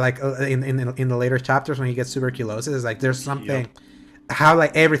later, like in the later chapters when he gets tuberculosis. It's like there's something. Yep. How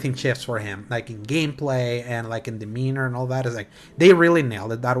like everything shifts for him, like in gameplay and like in demeanor and all that, is like they really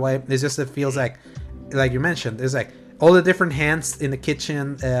nailed it that way. It's just, it feels like you mentioned, it's like all the different hands in the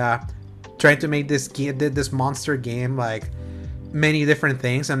kitchen trying to make this monster game, like many different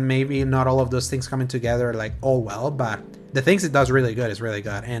things, and maybe not all of those things coming together like all well, but the things it does really good is really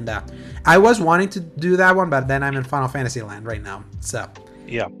good. And I was wanting to do that one, but then I'm in Final Fantasy land right now, so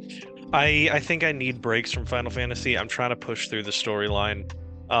yeah. I think I need breaks from Final Fantasy. I'm trying to push through the storyline.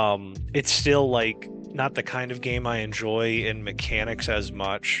 It's still like not the kind of game I enjoy in mechanics as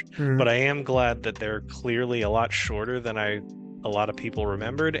much, but I am glad that they're clearly a lot shorter than a lot of people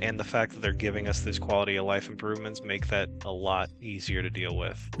remembered, and the fact that they're giving us this quality of life improvements make that a lot easier to deal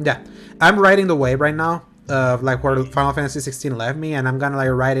with. Yeah, I'm riding the wave right now of like where Final Fantasy 16 left me, and I'm gonna like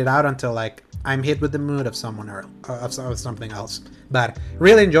ride it out until like I'm hit with the mood of someone or of something else. But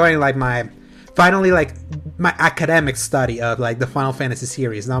really enjoying like my academic study of like the Final Fantasy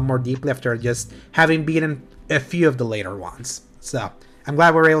series now more deeply after just having beaten a few of the later ones. So I'm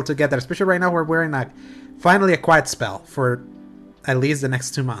glad we're able to get that, especially right now we're in finally a quiet spell for at least the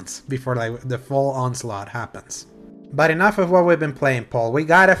next 2 months before like the full onslaught happens. But enough of what we've been playing, Paul. We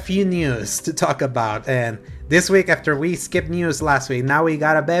got a few news to talk about, and this week, after we skipped news last week, now we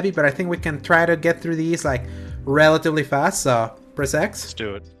got a bevy, but I think we can try to get through these like relatively fast, so press X. Let's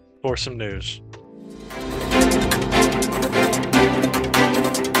do it. For some news.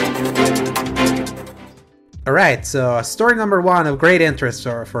 Alright, so story number 1 of great interest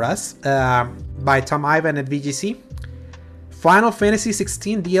for us, by Tom Ivan at VGC. Final Fantasy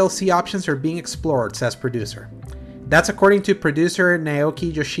 16 DLC options are being explored, says producer. That's according to producer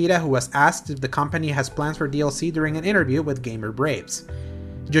Naoki Yoshida, who was asked if the company has plans for DLC during an interview with Gamer Braves.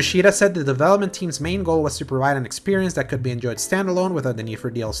 Yoshida said the development team's main goal was to provide an experience that could be enjoyed standalone without the need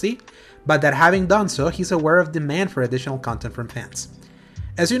for DLC, but that having done so, he's aware of demand for additional content from fans.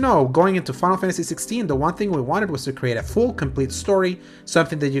 As you know, going into Final Fantasy XVI, the one thing we wanted was to create a full, complete story,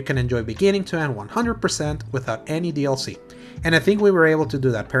 something that you can enjoy beginning to end 100% without any DLC. And I think we were able to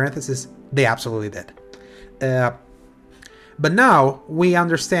do that. Parenthesis, they absolutely did. But now, we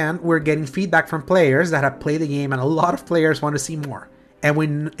understand we're getting feedback from players that have played the game, and a lot of players want to see more. And we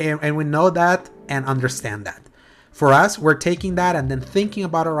know that and understand that. For us, we're taking that and then thinking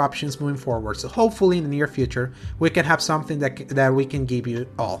about our options moving forward. So hopefully in the near future, we can have something that we can give you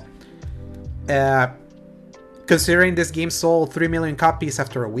all. Considering this game sold 3 million copies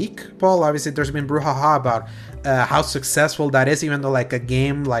after a week, Paul, obviously there's been brouhaha about how successful that is, even though like a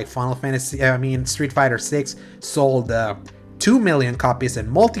game like Street Fighter 6 sold 2 million copies in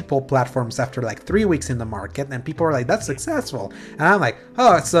multiple platforms after like 3 weeks in the market, and people are like, that's successful. And I'm like,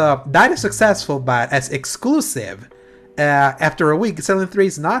 oh, so that is successful, but as exclusive after a week selling 3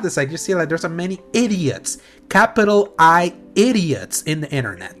 is not. It's like you see like there's so many idiots, capital I idiots in the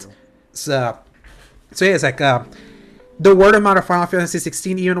internet. So yeah, it's like the word amount of Final Fantasy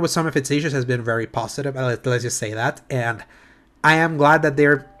 16, even with some of its issues, has been very positive. Let's just say that. And I am glad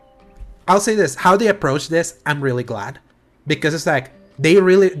that I'll say this, how they approach this, I'm really glad. Because it's like,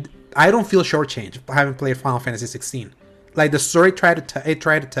 I don't feel shortchanged having played Final Fantasy 16. Like, the story it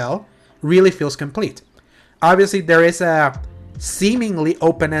tried to tell really feels complete. Obviously, there is a seemingly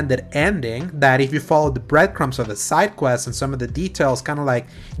open-ended ending that if you follow the breadcrumbs of the side quests and some of the details kind of like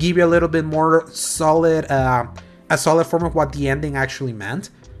give you a little bit more solid, a solid form of what the ending actually meant.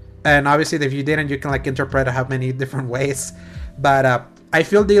 And obviously, if you didn't, you can like interpret it how many different ways. But I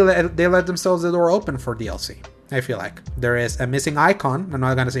feel they let themselves the door open for DLC. I feel like there is a missing icon, I'm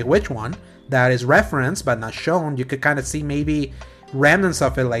not going to say which one, that is referenced but not shown. You could kind of see maybe remnants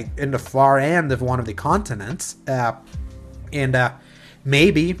of it like in the far end of one of the continents. And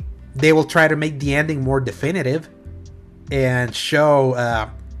maybe they will try to make the ending more definitive and show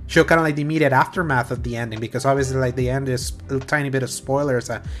kind of like the immediate aftermath of the ending, because obviously like the end is a tiny bit of spoilers.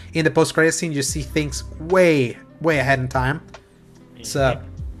 In the post-credit scene, you see things way ahead in time. So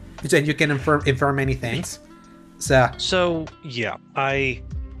you can infer many things. So yeah, I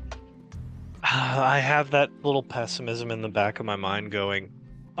have that little pessimism in the back of my mind going,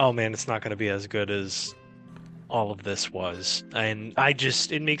 oh man, it's not going to be as good as all of this was. And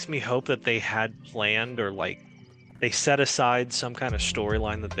it makes me hope that they had planned, or like they set aside some kind of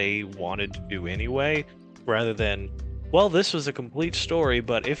storyline that they wanted to do anyway, rather than, well, this was a complete story,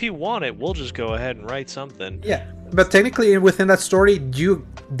 but if you want it, we'll just go ahead and write something. Yeah, but technically within that story,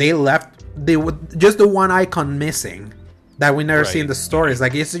 they left just the one icon missing that we never see in the stories.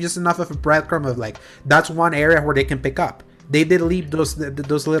 Like, it's just enough of a breadcrumb of like, that's one area where they can pick up. They did leave those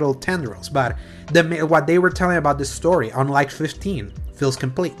little tendrils, but what they were telling about this story, unlike 15, feels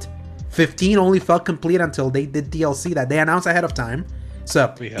complete. 15 only felt complete until they did DLC that they announced ahead of time.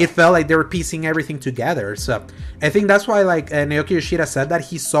 So it felt like they were piecing everything together. So I think that's why like Naoki Yoshida said that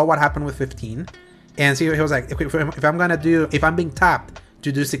he saw what happened with 15, and so he was like, if I'm being tapped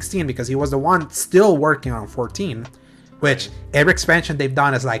to do 16, because he was the one still working on 14, which every expansion they've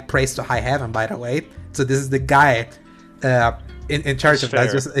done is like praise to high heaven, by the way. So this is the guy in charge of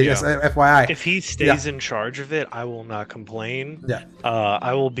that. Just FYI. If he stays in charge of it, I will not complain. Yeah.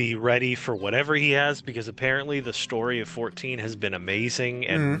 I will be ready for whatever he has, because apparently the story of 14 has been amazing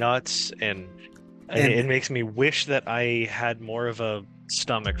and nuts, and it makes me wish that I had more of a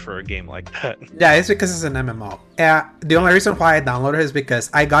stomach for a game like that. Yeah, it's because it's an MMO. The only reason why I downloaded it is because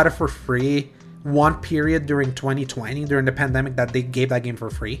I got it for free one period during 2020, during the pandemic, that they gave that game for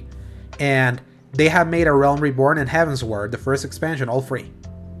free. And they have made a Realm Reborn and Heavensward, the first expansion, all free.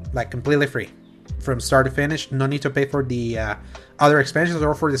 Like, completely free. From start to finish, no need to pay for the other expansions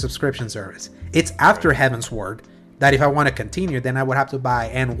or for the subscription service. It's after Heavensward that if I want to continue, then I would have to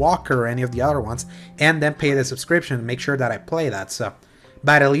buy Endwalker or any of the other ones, and then pay the subscription and make sure that I play that. So,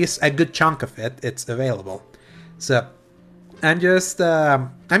 but at least a good chunk of it's available. So, I'm just glad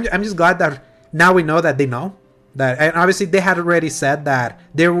that now we know that they know. And obviously they had already said that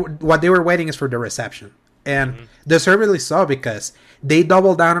what they were waiting is for the reception, and deservedly so, because they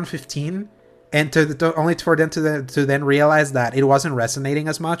doubled down on 15, and only for them to then realize that it wasn't resonating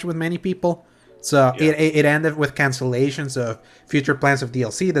as much with many people. So it ended with cancellations of future plans of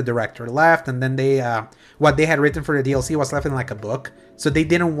DLC. The director left, and then what they had written for the DLC was left in like a book. So they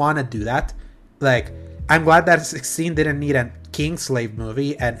didn't want to do that. Like, I'm glad that 16 didn't need a Kingslave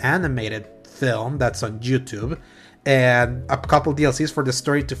movie, an animated film that's on YouTube, and a couple DLCs for the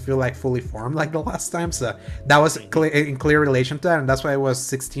story to feel like fully formed like the last time. So that was in clear relation to that, and that's why it was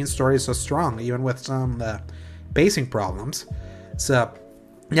 16 stories so strong, even with some pacing problems. So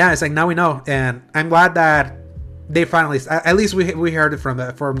yeah, it's like now we know, and I'm glad that they finally, at least we heard it from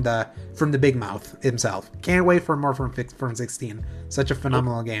the big mouth himself. Can't wait for more from 16. Such a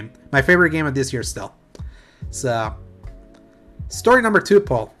phenomenal game. My favorite game of this year still. So story number 2,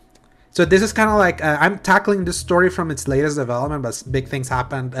 Paul. So this is kind of like I'm tackling this story from its latest development, but big things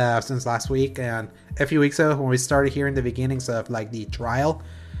happened since last week and a few weeks ago when we started hearing the beginnings of like the trial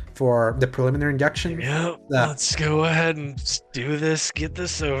for the preliminary injunction. Yeah, let's go ahead and do this. Get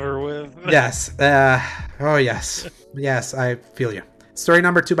this over with. Yes. Oh, yes. Yes, I feel you. Story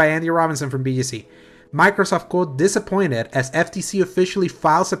number 2 by Andy Robinson from BGC. Microsoft quote disappointed as FTC officially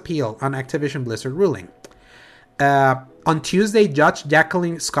files appeal on Activision Blizzard ruling. On Tuesday, Judge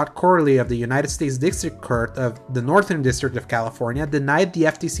Jacqueline Scott Corley of the United States District Court of the Northern District of California denied the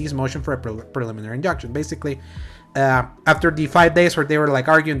FTC's motion for a preliminary injunction. Basically, after the 5 days where they were like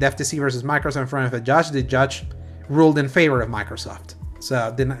arguing the FTC versus Microsoft in front of the judge ruled in favor of Microsoft.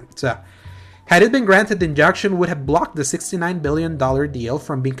 So had it been granted, the injunction would have blocked the $69 billion deal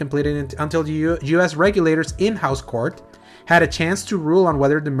from being completed until the U.S. regulators' in-house court had a chance to rule on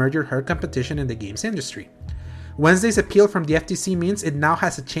whether the merger hurt competition in the games industry. Wednesday's appeal from the FTC means it now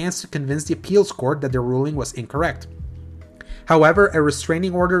has a chance to convince the appeals court that the ruling was incorrect. However, a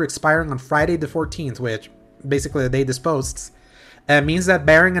restraining order expiring on Friday the 14th, which basically the day disposed, means that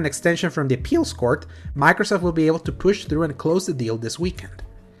barring an extension from the appeals court, Microsoft will be able to push through and close the deal this weekend.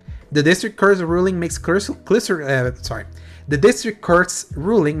 The district court's ruling makes crystal clear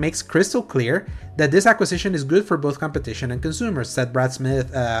that this acquisition is good for both competition and consumers, said Brad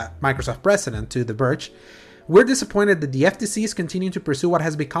Smith, Microsoft president, to The Verge. We're disappointed that the FTC is continuing to pursue what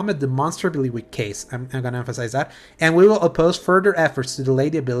has become a demonstrably weak case. I'm going to emphasize that. And we will oppose further efforts to delay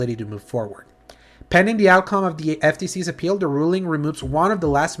the ability to move forward. Pending the outcome of the FTC's appeal, the ruling removes one of the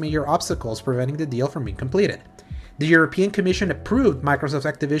last major obstacles preventing the deal from being completed. The European Commission approved Microsoft's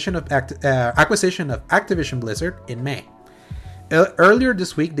acquisition of Activision Blizzard in May. Earlier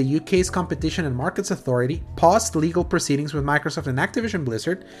this week, the UK's Competition and Markets Authority paused legal proceedings with Microsoft and Activision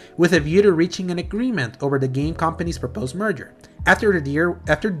Blizzard with a view to reaching an agreement over the game company's proposed merger, after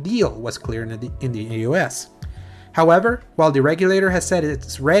the deal was clear in the US. However, while the regulator has said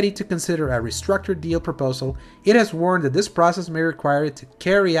it's ready to consider a restructured deal proposal, it has warned that this process may require it to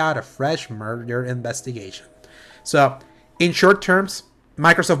carry out a fresh merger investigation. So, in short terms,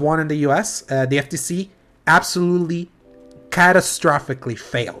 Microsoft won in the US. The FTC absolutely catastrophically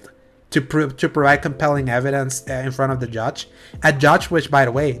failed to provide compelling evidence in front of the judge. A judge which, by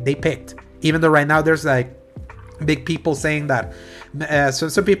the way, they picked. Even though right now there's like big people saying that. So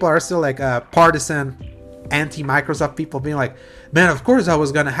some people are still like partisan anti-Microsoft people being like, man, of course that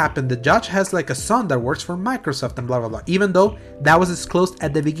was going to happen. The judge has like a son that works for Microsoft and blah, blah, blah. Even though that was disclosed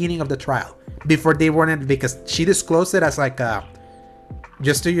at the beginning of the trial. Before they weren't, because she disclosed it as like,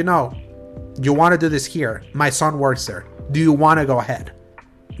 just so you know, you want to do this here. My son works there. Do you want to go ahead?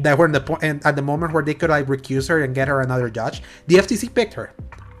 That were in the point, and at the moment where they could like recuse her and get her another judge, the FTC picked her,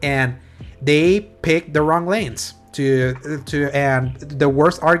 and they picked the wrong lanes and the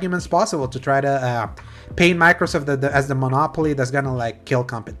worst arguments possible to try to paint Microsoft as the monopoly that's gonna like kill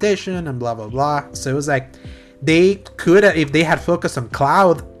competition and blah blah blah. So it was like they could, if they had focused on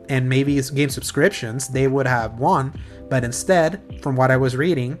cloud and maybe game subscriptions, they would have won. But instead, from what I was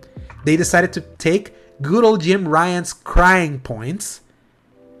reading, they decided to take good old Jim Ryan's crying points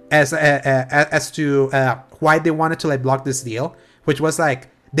as to why they wanted to like block this deal, which was like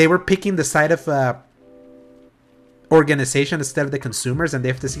they were picking the side of organization instead of the consumers, and the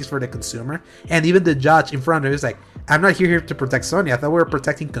FTC's for the consumer. And even the judge in front of it was like, I'm not here to protect Sony. I thought we were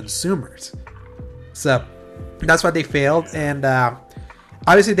protecting consumers. So that's why they failed. And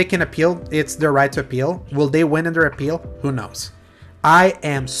obviously they can appeal. It's their right to appeal. Will they win in their appeal? Who knows? I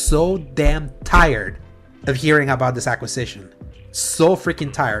am so damn tired of hearing about this acquisition. So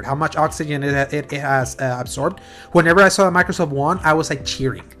freaking tired. How much oxygen it has absorbed. Whenever I saw that Microsoft won, I was like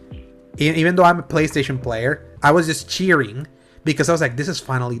cheering. Even though I'm a PlayStation player, I was just cheering because I was like, this is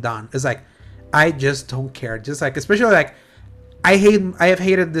finally done. It's like, I just don't care. Just like, especially like, I have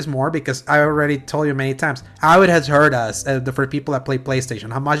hated this more because I already told you many times how it has hurt us for people that play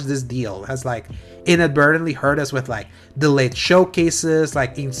PlayStation. How much this deal has like inadvertently hurt us with like delayed showcases,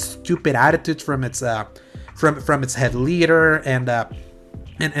 like in stupid attitudes from its from its head leader, and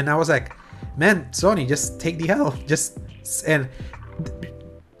I was like, man, Sony, just take the L. And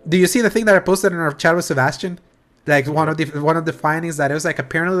do you see the thing that I posted in our chat with Sebastian? Like one of the findings that it was like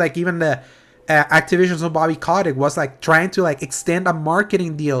apparently like even Activision's own Bobby Kotick was like trying to like extend a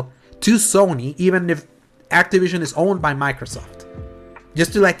marketing deal to Sony, even if Activision is owned by Microsoft,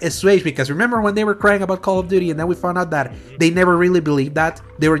 just to like assuage. Because remember when they were crying about Call of Duty, and then we found out that they never really believed that,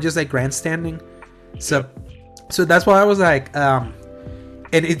 they were just like grandstanding. So that's why I was like, and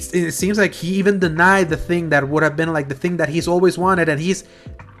it seems like he even denied the thing that would have been like the thing that he's always wanted, and he's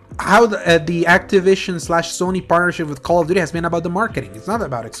how the Activision / Sony partnership with Call of Duty has been about the marketing. It's not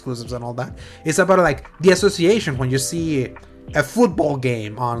about exclusives and all that. It's about like the association. When you see a football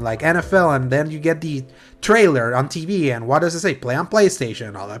game on like NFL, and then you get the trailer on TV, and what does it say? Play on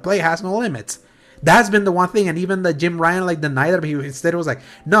PlayStation. All that play has no limits. That's been the one thing. And even the Jim Ryan like denied it. He instead was like,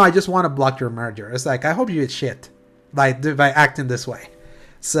 no, I just want to block your merger. It's like, I hope you get shit by acting this way.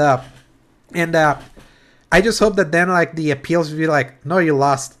 So, and I just hope that then like the appeals will be like, no, you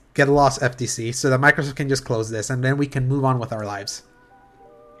lost. Get lost, FTC, so that Microsoft can just close this, and then we can move on with our lives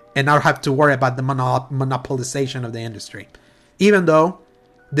and not have to worry about the monopolization of the industry. Even though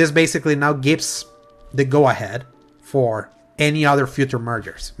this basically now gives the go-ahead for any other future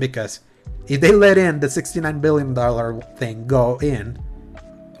mergers, because if they let in the $69 billion thing go in,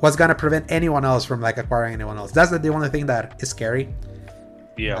 what's going to prevent anyone else from like acquiring anyone else? That's the only thing that is scary.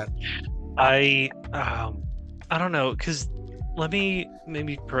 Yeah. I don't know, because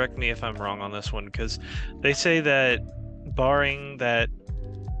maybe correct me if I'm wrong on this one, because they say that barring that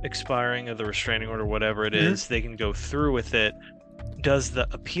expiring of the restraining order, whatever it is, they can go through with it. Does the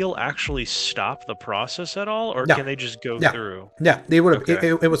appeal actually stop the process at all, or can they just go through? Yeah, they would. Okay.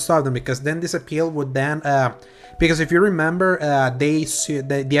 It would stop them, because then this appeal would then, because if you remember, they sued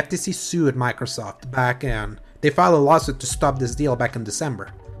the FTC sued Microsoft back in. They filed a lawsuit to stop this deal back in December.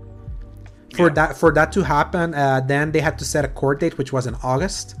 For that to happen, then they had to set a court date, which was in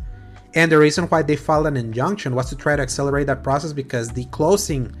August. And the reason why they filed an injunction was to try to accelerate that process, because the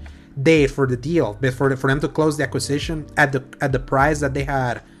closing date for the deal, for them to close the acquisition at the price that they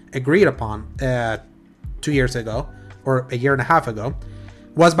had agreed upon 2 years ago, or a year and a half ago,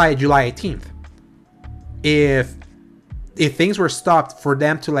 was by July 18th. If things were stopped for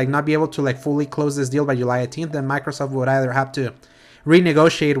them to like not be able to like fully close this deal by July 18th, then Microsoft would either have to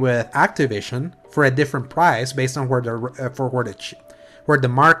renegotiate with Activision for a different price based on where the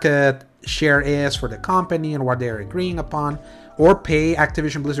market share is for the company and what they're agreeing upon, or pay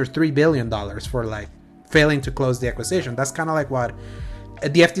Activision Blizzard $3 billion for like failing to close the acquisition. That's kind of like what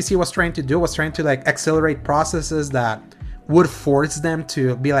the FTC was trying to do, was trying to like accelerate processes that would force them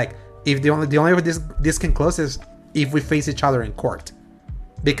to be like, if the only way this can close is if we face each other in court,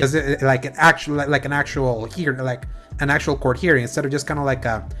 because like an actual court hearing, instead of just kind of like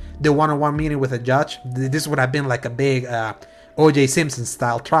the one-on-one meeting with a judge. This would have been like a big O.J. Simpson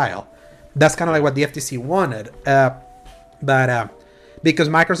style trial. That's kind of like what the FTC wanted, but because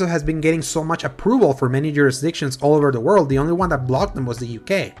Microsoft has been getting so much approval for many jurisdictions all over the world, the only one that blocked them was the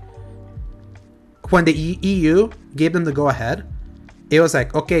UK. When the EU gave them the go-ahead, it was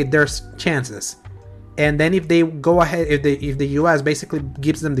like, okay, there's chances. And then if they go ahead, if the US basically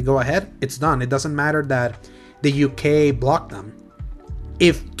gives them the go-ahead, it's done. It doesn't matter that the UK blocked them.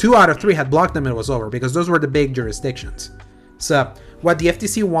 If 2 out of 3 had blocked them, it was over, because those were the big jurisdictions. So what the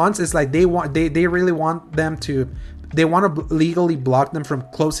FTC wants is like they really want them to, they want to legally block them from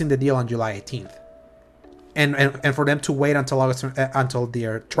closing the deal on July 18th, and for them to wait until August, until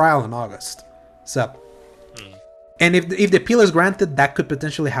their trial in August. So, and if the appeal is granted, that could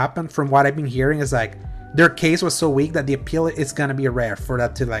potentially happen. From what I've been hearing, is like their case was so weak that the appeal is gonna be rare for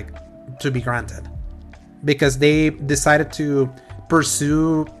that to be granted, because they decided to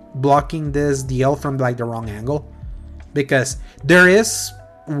pursue blocking this deal from like the wrong angle. Because there is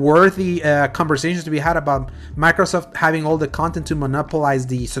worthy conversations to be had about Microsoft having all the content to monopolize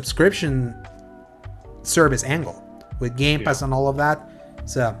the subscription service angle with Game Pass and all of that.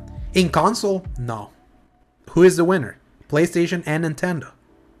 So in console, no. Who is the winner? PlayStation and Nintendo.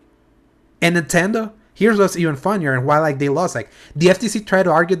 And Nintendo, here's what's even funnier, and why like they lost. Like the FTC tried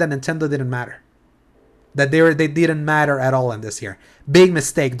to argue that Nintendo didn't matter, that they didn't matter at all in this year. Big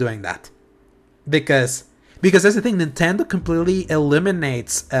mistake doing that, because that's the thing. Nintendo completely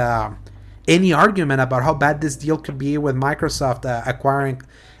eliminates any argument about how bad this deal could be with Microsoft acquiring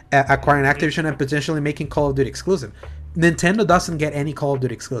Activision and potentially making Call of Duty exclusive. Nintendo doesn't get any Call of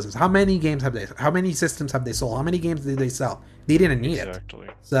Duty exclusives. How many games have they? How many systems have they sold? How many games did they sell? They didn't need it.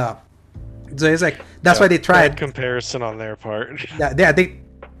 So it's like that's why they tried. Bad comparison on their part. Yeah,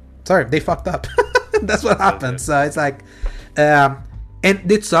 they fucked up. That's what happened. So it's like, and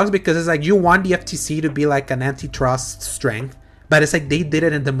it sucks, because it's like you want the FTC to be like an antitrust strength, but it's like they did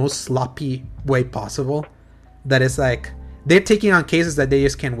it in the most sloppy way possible. That it's like they're taking on cases that they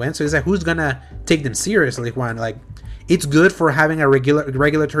just can't win. So it's like, who's gonna take them seriously when, like, it's good for having a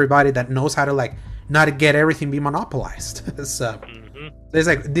regulatory body that knows how to, like, not to get everything be monopolized. So there's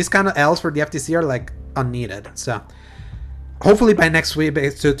like these kind of L's for the FTC are like unneeded. So hopefully by next week,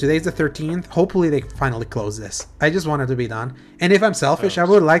 so today's the 13th, hopefully they finally close this. I just want it to be done. And if I'm selfish, I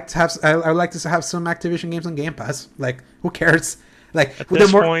would like to have some Activision games on Game Pass. Like, who cares? Like, the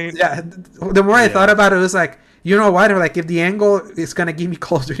more I thought about it, it was like, you know what? Like, if the angle is gonna give me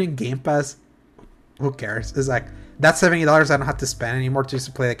Call of Duty in Game Pass, who cares? It's like, that's $70 I don't have to spend anymore just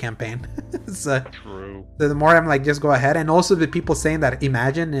to play the campaign. So, true. The more I'm like, just go ahead. And also the people saying that,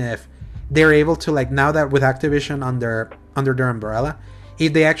 imagine if they're able to, like, now that with Activision under their umbrella,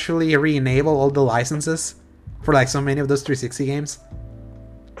 if they actually re-enable all the licenses for, like, so many of those 360 games,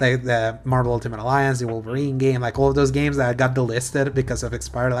 like the Marvel Ultimate Alliance, the Wolverine game, like all of those games that got delisted because of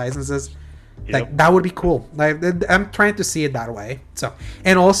expired licenses. Yep. Like, that would be cool. Like, I'm trying to see it that way. So,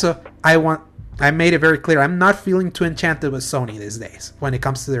 and also I made it very clear, I'm not feeling too enchanted with Sony these days when it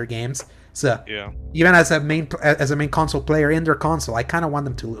comes to their games. So even as a main console player in their console, I kind of want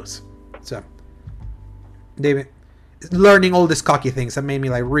them to lose. So they learning all these cocky things that made me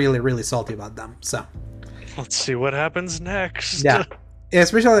like really, really salty about them. So let's see what happens next. Yeah,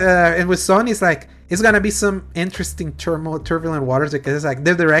 especially and with Sony, it's like it's gonna be some interesting turbulent waters, because it's like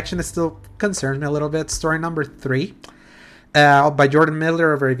their direction is still concerns me a little bit. Story number 3. By Jordan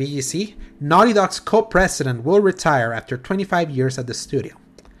Miller over at VGC. Naughty Dog's co-president will retire after 25 years at the studio.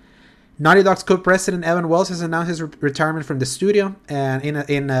 Naughty Dog's co-president Evan Wells has announced his retirement from the studio, and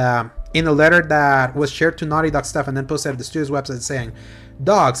in a letter that was shared to Naughty Dog staff and then posted at the studio's website, saying,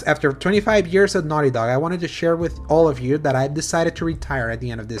 "Dogs, after 25 years at Naughty Dog, I wanted to share with all of you that I decided to retire at the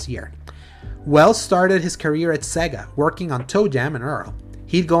end of this year." Wells started his career at Sega, working on Toe Jam and Earl.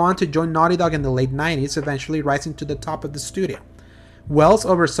 He'd go on to join Naughty Dog in the late 90s, eventually rising to the top of the studio. Wells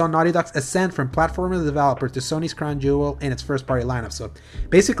oversaw Naughty Dog's ascent from platformer developer to Sony's crown jewel in its first-party lineup. So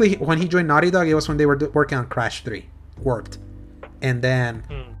basically, when he joined Naughty Dog, it was when they were working on Crash 3, Warped, and then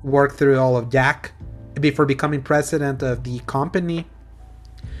worked through all of Jack before becoming president of the company.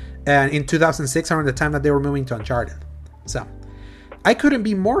 And in 2006, around the time that they were moving to Uncharted. So I couldn't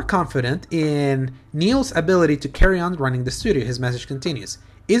be more confident in Neil's ability to carry on running the studio, his message continues.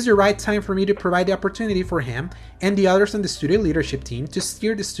 Is the right time for me to provide the opportunity for him and the others on the studio leadership team to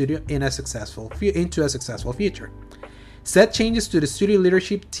steer the studio into a successful future. Said changes to the studio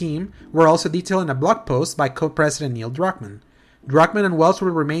leadership team were also detailed in a blog post by co-president Neil Druckmann. Druckmann and Wells will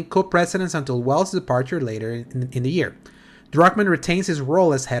remain co-presidents until Wells' departure later in the year. Druckmann retains his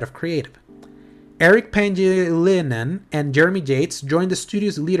role as head of creative. Eric Pangilinan and Jeremy Yates joined the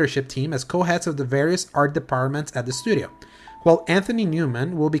studio's leadership team as co-heads of the various art departments at the studio, while Anthony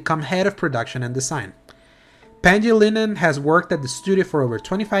Newman will become head of production and design. Pangilinan has worked at the studio for over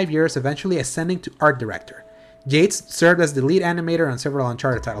 25 years, eventually ascending to art director. Yates served as the lead animator on several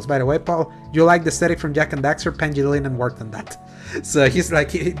Uncharted titles. By the way, Paul, you like the aesthetic from Jak and Daxter? Pangilinan worked on that. So he's like,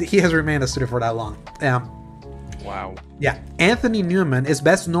 he has remained at the studio for that long. Wow. Yeah. Anthony Newman is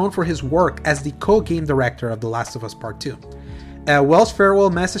best known for his work as the co-game director of The Last of Us Part 2. Wells'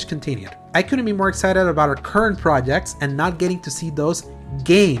 farewell message continued. I couldn't be more excited about our current projects, and not getting to see those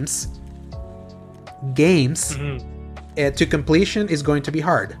games to completion is going to be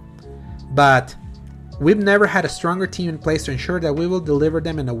hard. But we've never had a stronger team in place to ensure that we will deliver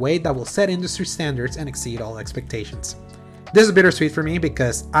them in a way that will set industry standards and exceed all expectations. This is bittersweet for me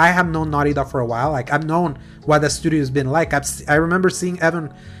because I have known Naughty Dog for a while. Like, I've known what the studio's been like. I remember seeing Evan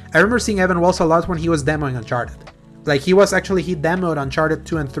Wells a lot when he was demoing Uncharted. Like, he demoed Uncharted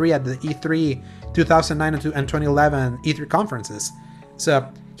 2 and 3 at the E3 2009 and 2011 E3 conferences. So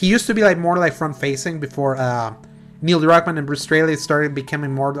he used to be like more like front facing before Neil Druckmann and Bruce Straley started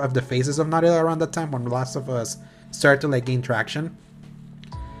becoming more of the faces of Naughty Dog around that time, when The Last of Us started to like gain traction.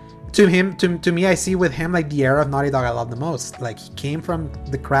 To me, I see with him like the era of Naughty Dog I love the most. Like, he came from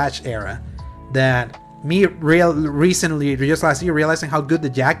the Crash era, that me recently, just last year, realizing how good the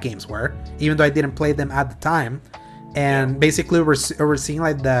Jak games were, even though I didn't play them at the time, and basically we're seeing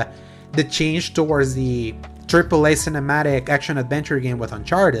like the change towards the AAA cinematic action adventure game with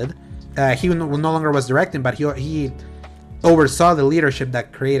Uncharted. He no longer was directing, but he oversaw the leadership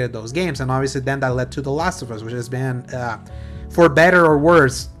that created those games, and obviously then that led to The Last of Us, which has been, for better or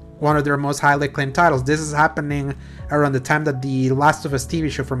worse, one of their most highly acclaimed titles. This is happening around the time that the Last of Us TV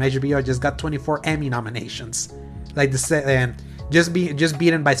show from HBO just got 24 Emmy nominations, and just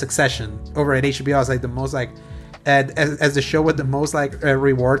beaten by Succession over at HBO as like the most like as the show with the most like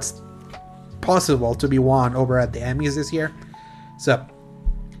rewards possible to be won over at the Emmys this year. So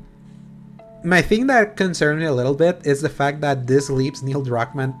my thing that concerns me a little bit is the fact that this leaves Neil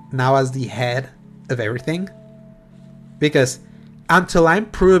Druckmann now as the head of everything. Because until I'm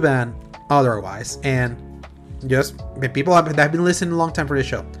proven otherwise, and just people have been listening a long time for the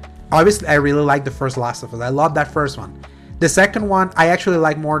show. Obviously, I really like the first Last of Us. I love that first one. The second one, I actually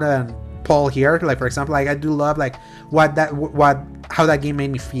like more than Paul here. Like, for example, like I do love like how that game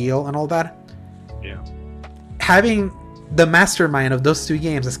made me feel and all that. Yeah. Having the mastermind of those two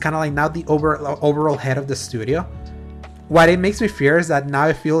games is kind of like now the overall head of the studio. What it makes me fear is that now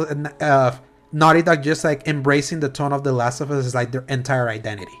I feel Naughty Dog just like embracing the tone of The Last of Us is like their entire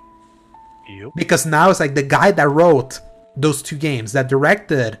identity. Yep. Because now it's like the guy that wrote those two games, that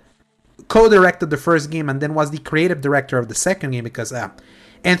co-directed the first game, and then was the creative director of the second game, because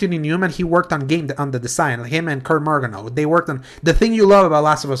Anthony Newman, he worked on the design. Him and Kurt Morgano, they worked on the thing you love about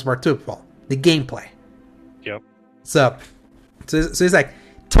Last of Us Part 2, Paul, the gameplay. Yep. So it's like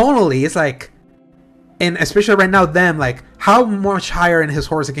tonally, it's like, and especially right now, them like how much higher in his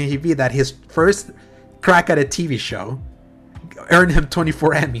horse can he be that his first crack at a TV show earned him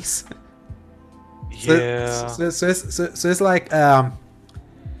 24 Emmys. Yeah. So it's like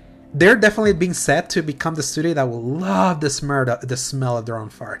they're definitely being set to become the studio that will love the smell of their own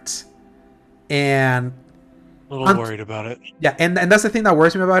farts. And a little worried about it. Yeah, and that's the thing that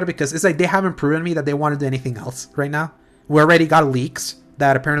worries me about it, because it's like they haven't proven me that they want to do anything else right now. We already got leaks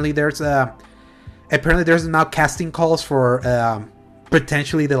that apparently there's now casting calls for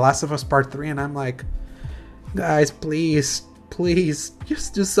potentially The Last of Us Part 3, and I'm like, guys, please,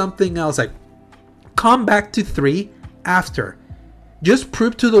 just do something else. Like, come back to 3 after. Just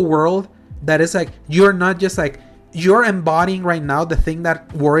prove to the world that it's like you're not just like, you're embodying right now the thing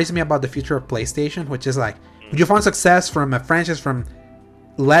that worries me about the future of PlayStation, which is like, you found success from a franchise from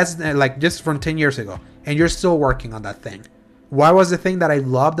just from 10 years ago, and you're still working on that thing. What was the thing that I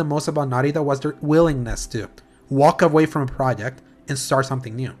loved the most about Naughty Dog was their willingness to walk away from a project and start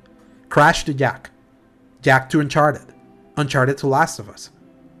something new. Crash to Jak to Uncharted to Last of Us.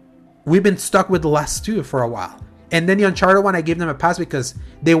 We've been stuck with the last two for a while. And then the Uncharted one, I gave them a pass because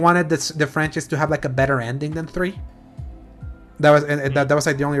they wanted the franchise to have like a better ending than 3. That was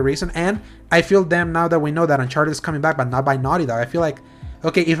like the only reason. And I feel them now that we know that Uncharted is coming back, but not by Naughty Dog. I feel like,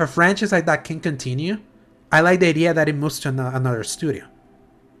 okay, if a franchise like that can continue, I like the idea that it moves to another studio.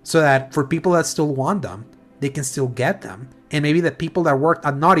 So that for people that still want them, they can still get them. And maybe the people that worked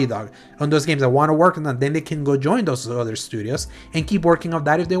at Naughty Dog on those games that want to work on them, then they can go join those other studios and keep working on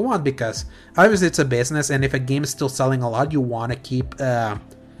that if they want. Because obviously it's a business, and if a game is still selling a lot, you want to keep...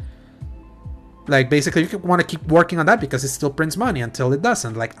 basically you want to keep working on that because it still prints money until it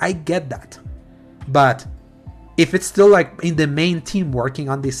doesn't. Like, I get that. But if it's still like in the main team working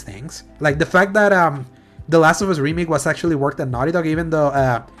on these things, like the fact that The Last of Us remake was actually worked at Naughty Dog, even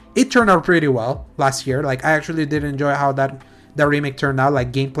though it turned out pretty well last year. Like, I actually did enjoy how that remake turned out.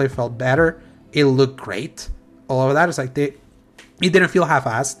 Like, gameplay felt better. It looked great. All of that is like it didn't feel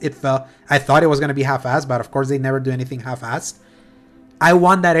half-assed. I thought it was going to be half-assed, but of course they never do anything half-assed. I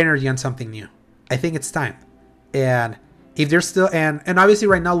want that energy on something new. I think it's time. And if there's still, and obviously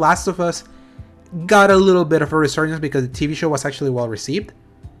right now Last of Us got a little bit of a resurgence because the TV show was actually well received.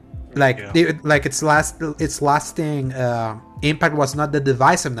 Like, yeah. Its lasting impact was not the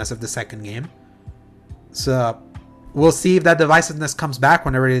divisiveness of the second game. So we'll see if that divisiveness comes back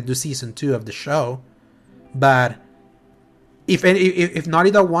whenever they do season 2 of the show. But if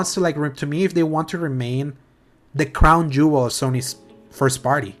Naughty Dog wants to, to me, if they want to remain the crown jewel of Sony's first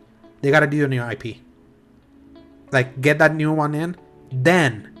party, they gotta do a new IP. Like, get that new one in,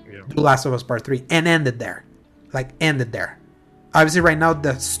 then do Last of Us Part 3 and end it there. Obviously, right now,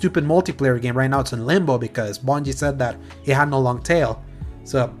 the stupid multiplayer game, right now, it's in limbo because Bungie said that it had no long tail.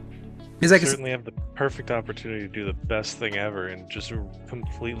 So, it's like... certainly have the perfect opportunity to do the best thing ever and just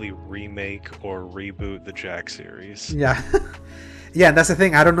completely remake or reboot the Jak series. Yeah. Yeah, that's the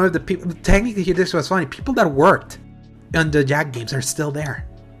thing. I don't know if the people... Technically, this was funny. People that worked on the Jak games are still there.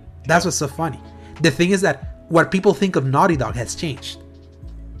 That's what's so funny. The thing is that what people think of Naughty Dog has changed.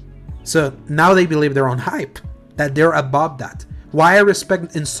 So, now they believe their own hype. That they're above that. Why I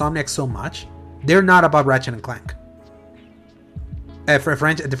respect Insomniac so much, they're not above Ratchet and Clank. The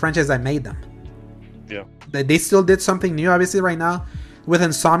franchise that made them. Yeah. They still did something new. Obviously, right now, with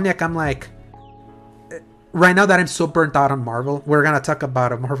Insomniac, I'm like... Right now that I'm so burnt out on Marvel, we're going to talk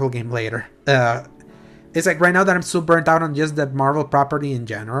about a Marvel game later. It's like, right now that I'm so burnt out on just the Marvel property in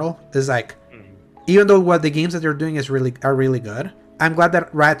general, it's like... Even though what the games that they're doing are really good, I'm glad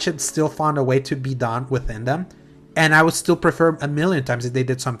that Ratchet still found a way to be done within them. And I would still prefer a million times if they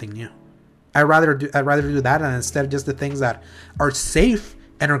did something new. I'd rather do that, and instead of just the things that are safe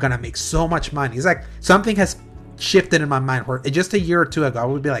and are gonna make so much money. It's like something has shifted in my mind where just a year or two ago I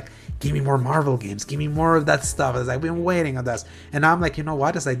would be like, give me more Marvel games, give me more of that stuff. It's like, I've been waiting on this, and now I'm like, you know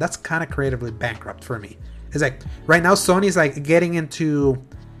what? It's like that's kind of creatively bankrupt for me. It's like right now Sony's like getting into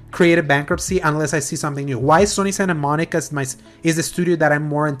creative bankruptcy unless I see something new. Why Sony Santa Monica is the studio that I'm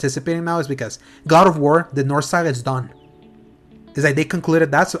more anticipating now is because God of War, the North Saga, is done. It's like they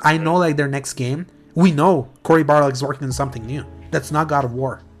concluded that, so I know like their next game, we know Cory Barlog is working on something new. That's not God of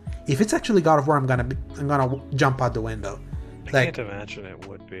War. If it's actually God of War, I'm gonna jump out the window. I can't imagine it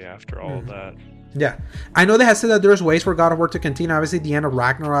would be after all of that. Yeah, I know they have said that there's ways for God of War to continue. Obviously, the end of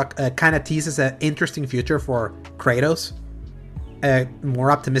Ragnarok kind of teases an interesting future for Kratos, a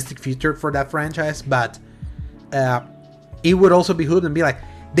more optimistic future for that franchise. But it would also behoove them to be like,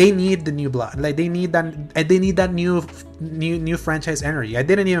 they need the new blood, like they need that new franchise energy. I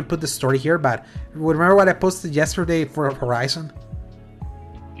didn't even put the story here, but remember what I posted yesterday for Horizon?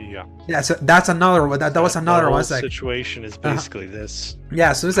 Yeah, so that's another one. That was another one. The situation is basically this.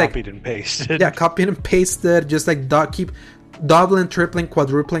 Yeah, so it's copied and pasted. Yeah, copied and pasted. Just like keep doubling, tripling,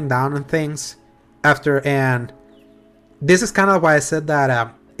 quadrupling down on things after. And this is kind of why I said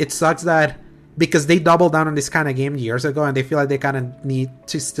that it sucks that because they doubled down on this kind of game years ago, and they feel like they kind of need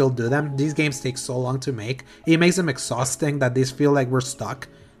to still do them. These games take so long to make. It makes them exhausting that they feel like we're stuck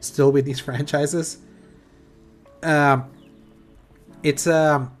still with these franchises. It's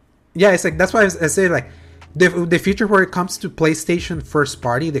it's like that's why I say like the future where it comes to PlayStation first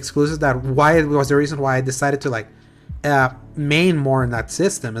party, the exclusives, that why it was the reason why I decided to like main more in that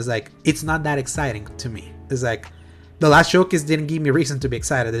system is like it's not that exciting to me. It's like the last showcase didn't give me reason to be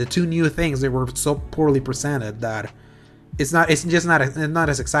excited. The two new things, they were so poorly presented that it's just not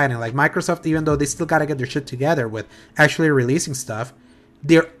as exciting. Like Microsoft, even though they still gotta get their shit together with actually releasing stuff,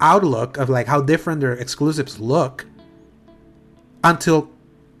 their outlook of like how different their exclusives look. Until,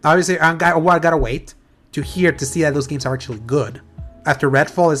 obviously, I gotta wait to see that those games are actually good. After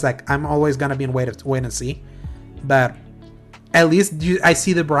Redfall, is like, I'm always gonna be in wait and see. But at least I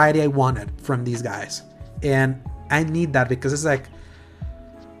see the variety I wanted from these guys. And I need that because it's like,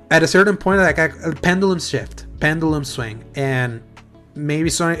 at a certain point, like a pendulum shift, pendulum swing. And maybe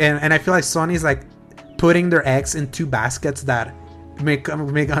Sony, and I feel like Sony's like putting their eggs in two baskets that may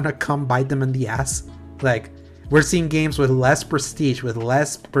gonna come bite them in the ass. Like, we're seeing games with less prestige, with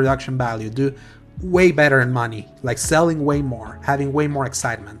less production value, do way better in money, like selling way more, having way more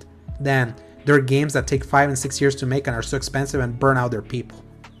excitement than there are games that take 5 and 6 years to make and are so expensive and burn out their people.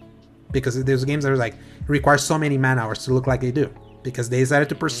 Because there's games that are like require so many man hours to look like they do because they decided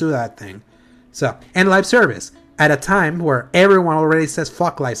to pursue that thing. So, and live service at a time where everyone already says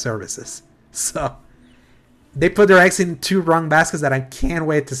fuck live services. So they put their eggs in two wrong baskets that I can't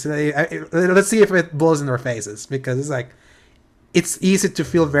wait to see. Let's see if it blows in their faces, because it's like it's easy to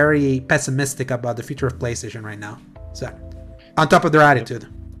feel very pessimistic about the future of PlayStation right now. So, on top of their attitude.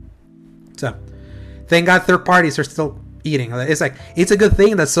 So, thank God third parties are still eating. It's like it's a good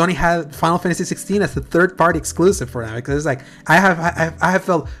thing that Sony had Final Fantasy 16 as the third party exclusive for them, because it's like I have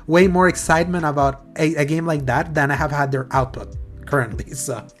felt way more excitement about a game like that than I have had their output currently.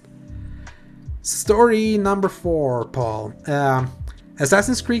 So. Story number 4, Paul.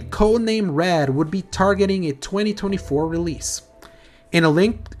 Assassin's Creed Codename Red would be targeting a 2024 release. In a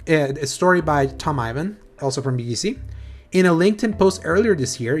a story by Tom Ivan, also from BBC. In a LinkedIn post earlier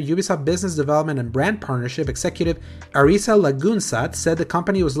this year, Ubisoft Business Development and Brand Partnership executive Arisa Lagunsat said the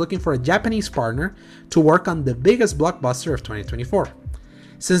company was looking for a Japanese partner to work on the biggest blockbuster of 2024.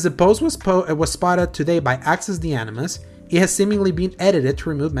 Since the post was spotted today by Access the Animus, it has seemingly been edited to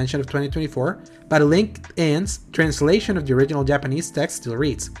remove mention of 2024, but LinkedIn's translation of the original Japanese text still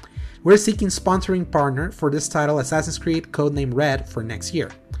reads, "We're seeking sponsoring partner for this title, Assassin's Creed Codename Red, for next year."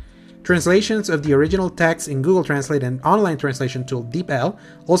 Translations of the original text in Google Translate and online translation tool DeepL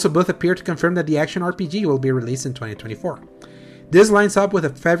also both appear to confirm that the action RPG will be released in 2024. This lines up with a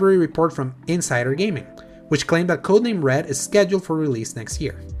February report from Insider Gaming, which claimed that Codename Red is scheduled for release next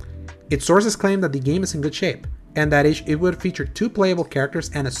year. Its sources claim that the game is in good shape, and that it would feature 2 playable characters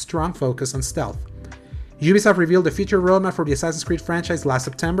and a strong focus on stealth. Ubisoft revealed the future roadmap for the Assassin's Creed franchise last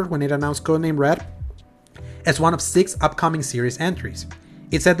September when it announced Codename Red as one of 6 upcoming series entries.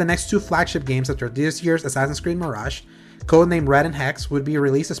 It said the next 2 flagship games after this year's Assassin's Creed Mirage, Codename Red and Hex, would be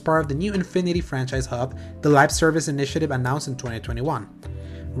released as part of the new Infinity franchise hub, the live service initiative announced in 2021.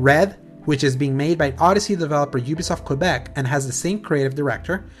 Red, which is being made by Odyssey developer Ubisoft Quebec and has the same creative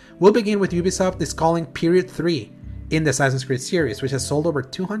director, will begin with Ubisoft is calling Period 3 in the Assassin's Creed series, which has sold over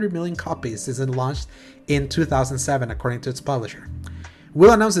 200 million copies since it launched in 2007, according to its publisher.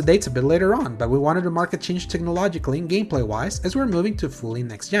 We'll announce the dates a bit later on, but we wanted to mark a change technologically and gameplay-wise as we're moving to fully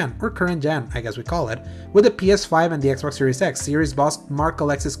next-gen, or current-gen, I guess we call it, with the PS5 and the Xbox Series X. Series boss Mark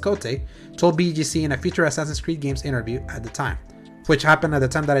Alexis Cote told BGC in a future Assassin's Creed Games interview at the time, which happened at the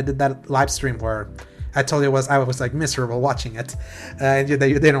time that I did that live stream where I told you I was like miserable watching it, and you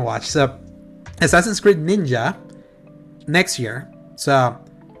didn't watch. So, Assassin's Creed Ninja next year. So,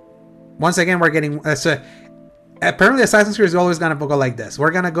 once again, we're getting... apparently Assassin's Creed is always going to go like this. We're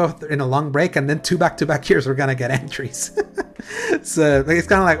going to go in a long break, and then 2 back-to-back years we're going to get entries. So it's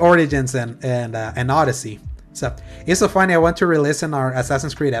kind of like Origins and Odyssey. So it's so funny. I want to re-listen our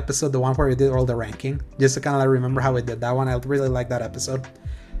Assassin's Creed episode, the one where we did all the ranking, just to kind of like remember how we did that one. I really like that episode.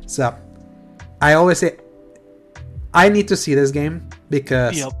 So I always say I need to see this game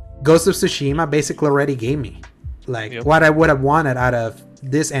because Ghost of Tsushima basically already gave me like what I would have wanted out of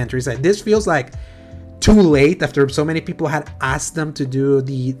this entry. It's like, this feels like too late after so many people had asked them to do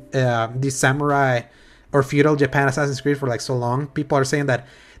the samurai or feudal Japan Assassin's Creed for like so long. People are saying that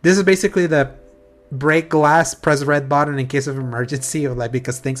this is basically the break glass, press red button in case of emergency, or like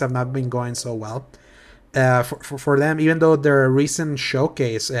because things have not been going so well for them. Even though their recent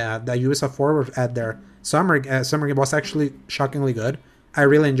showcase, the Ubisoft Forward at their summer game was actually shockingly good. I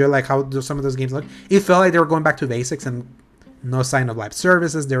really enjoy like how some of those games look. It felt like they were going back to basics and no sign of live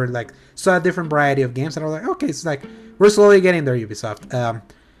services. They were like so a different variety of games, and I was like, okay, it's like we're slowly getting there, Ubisoft.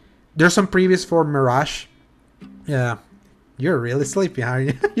 There's some previews for Mirage. Yeah, you're really sleepy, huh?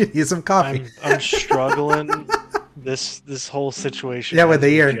 You need some coffee. I'm struggling. This whole situation. Yeah, with the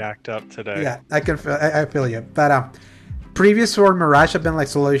ear jacked up today. Yeah, I feel you. But previews for Mirage have been like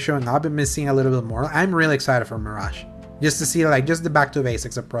slowly showing up. I've been missing a little bit more. I'm really excited for Mirage, just to see like just the back to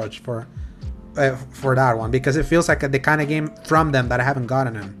basics approach for that one, because it feels like the kind of game from them that I haven't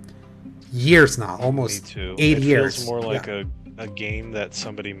gotten in years now, almost 8 years. It feels more like a game that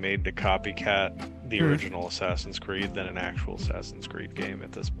somebody made to copycat the original Assassin's Creed than an actual Assassin's Creed game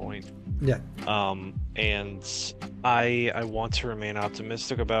at this point. Yeah. And I want to remain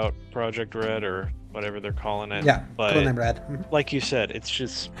optimistic about Project Red, or whatever they're calling it. Yeah, but Codename Red. Like you said,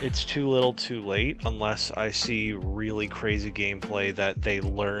 it's too little too late unless I see really crazy gameplay that they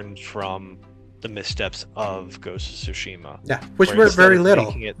learned from the missteps of Ghost of Tsushima. Yeah, which were very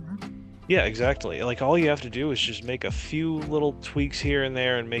little. Yeah, exactly. Like, all you have to do is just make a few little tweaks here and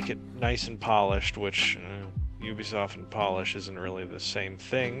there and make it nice and polished, which Ubisoft and polish isn't really the same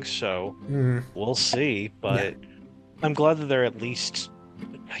thing, so we'll see. But I'm glad that they're at least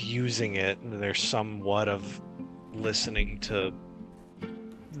using it, and they're somewhat of listening to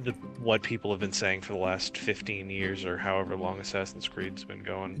what people have been saying for the last 15 years or however long Assassin's Creed's been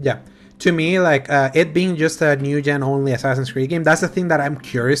going. Yeah. To me, like, it being just a new gen only Assassin's Creed game, that's the thing that I'm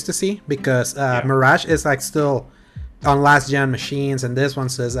curious to see, because Mirage is like still on last gen machines, and this one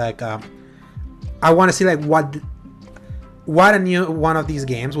says like I want to see like what a new one of these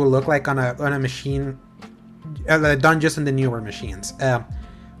games will look like on a machine done just in the newer machines.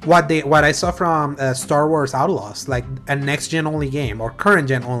 What I saw from Star Wars Outlaws, like a next gen only game or current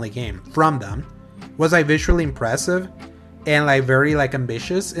gen only game from them, was like visually impressive and like very like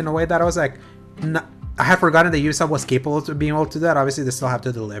ambitious in a way that I was like, I had forgotten that Ubisoft was capable of being able to do that. Obviously, they still have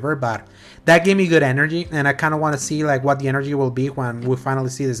to deliver, but that gave me good energy, and I kind of want to see like what the energy will be when we finally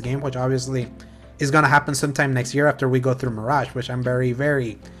see this game, which obviously is going to happen sometime next year after we go through Mirage, which I'm very,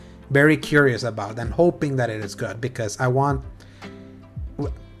 very, very curious about and hoping that it is good, because I want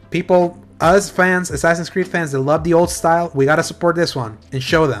people, us fans, Assassin's Creed fans that love the old style, we gotta support this one and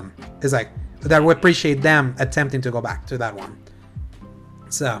show them. It's like that we appreciate them attempting to go back to that one.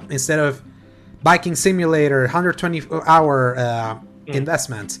 So instead of biking simulator 120-hour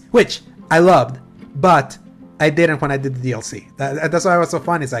investments, which I loved, but I didn't when I did the DLC. That's why it was so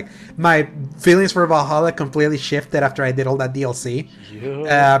fun. It's like my feelings for Valhalla completely shifted after I did all that DLC.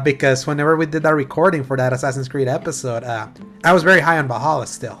 Because whenever we did that recording for that Assassin's Creed episode, I was very high on Valhalla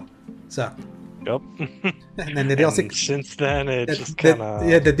still. So. Yep. And then the DLC. And since then, it just kind of.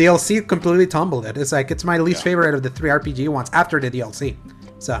 Yeah, the DLC completely tumbled it. It's like it's my least favorite of the 3 RPG ones after the DLC.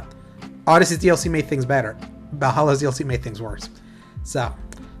 So, Odyssey's DLC made things better. Valhalla's DLC made things worse. So.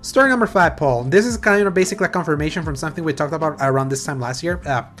 Story number 5, Paul. This is kind of basically a confirmation from something we talked about around this time last year.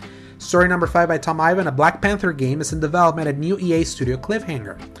 Story number 5 by Tom Ivan. A Black Panther game is in development at new EA studio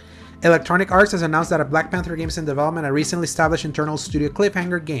Cliffhanger. Electronic Arts has announced that a Black Panther game is in development at recently established internal studio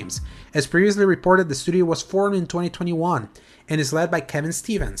Cliffhanger Games. As previously reported, the studio was formed in 2021 and is led by Kevin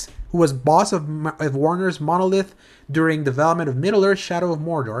Stevens, who was boss of Warner's Monolith during development of Middle-earth: Shadow of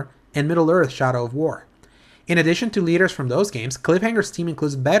Mordor and Middle-earth: Shadow of War. In addition to leaders from those games, Cliffhanger's team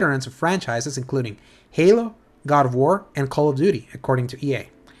includes veterans of franchises including Halo, God of War, and Call of Duty, according to EA.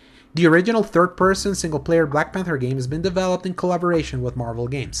 The original third-person single-player Black Panther game has been developed in collaboration with Marvel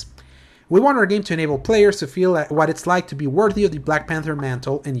Games. We want our game to enable players to feel what it's like to be worthy of the Black Panther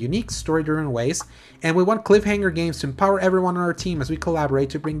mantle in unique, story-driven ways, and we want cliffhanger games to empower everyone on our team as we collaborate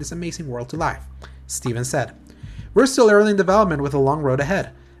to bring this amazing world to life, Steven said. We're still early in development with a long road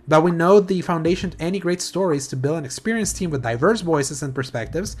ahead, but we know the foundation to any great story is to build an experienced team with diverse voices and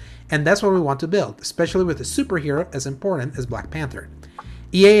perspectives, and that's what we want to build, especially with a superhero as important as Black Panther.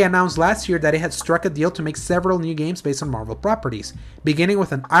 EA announced last year that it had struck a deal to make several new games based on Marvel properties, beginning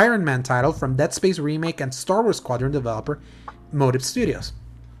with an Iron Man title from Dead Space remake and Star Wars Squadron developer Motive Studios.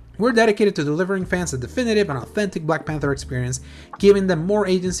 We're dedicated to delivering fans a definitive and authentic Black Panther experience, giving them more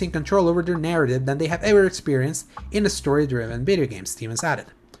agency and control over their narrative than they have ever experienced in a story-driven video game, Stevens added.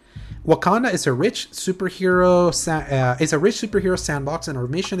 Wakanda is a rich superhero sandbox, and our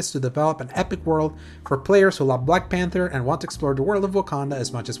mission is to develop an epic world for players who love Black Panther and want to explore the world of Wakanda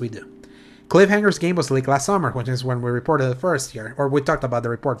as much as we do. Cliffhanger's game was leaked last summer, which is when we reported it first here, or we talked about the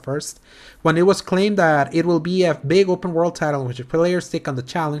report first, when it was claimed that it will be a big open world title in which players take on the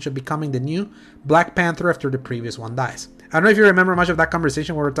challenge of becoming the new Black Panther after the previous one dies. I don't know if you remember much of that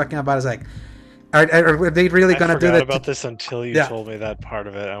conversation where we're talking about is like, are they really going to do that? I forgot about this until you told me that part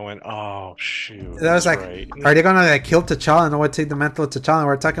of it. I went, oh, shoot. That was like, right. Are they going to like kill T'Challa and what take the mantle of T'Challa? And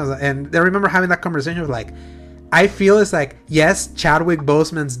we're talking about, and I remember having that conversation with like, I feel it's like, yes, Chadwick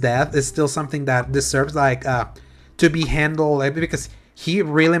Boseman's death is still something that deserves like to be handled, like, because he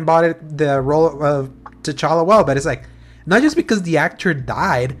really embodied the role of T'Challa well. But it's like, not just because the actor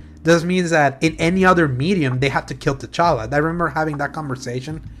died doesn't mean that in any other medium they had to kill T'Challa. I remember having that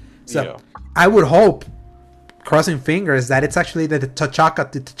conversation. So yeah. I would hope, crossing fingers, that it's actually the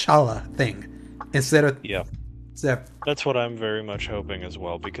T'Chaka to T'Challa thing instead of That's what I'm very much hoping as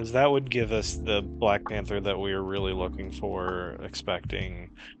well, because that would give us the Black Panther that we are really looking for, expecting.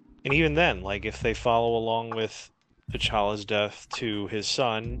 And even then, like, if they follow along with T'Challa's death to his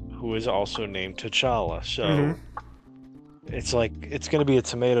son, who is also named T'Challa. So it's like, it's going to be a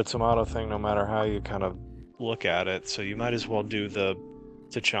tomato thing no matter how you kind of look at it. So you might as well do the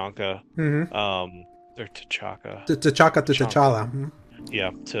T'Chaka, or T'Chaka. T'Chaka to T'Challa.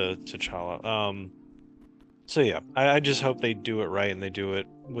 Yeah, to T'Challa. So yeah, I just hope they do it right and they do it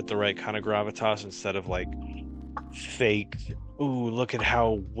with the right kind of gravitas instead of like fake, ooh, look at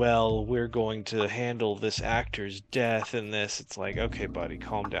how well we're going to handle this actor's death in this. It's like, okay, buddy,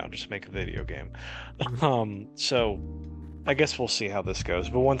 calm down, just make a video game. So I guess we'll see how this goes.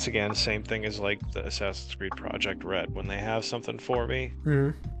 But once again, same thing as like the Assassin's Creed Project Red. When they have something for me,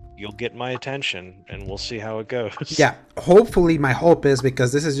 you'll get my attention, and we'll see how it goes. Yeah, hopefully my hope is,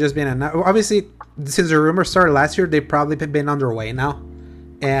 because this has just been obviously, since the rumor started last year, they've probably been underway now,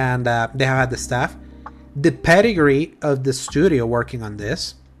 and they have had the staff. The pedigree of the studio working on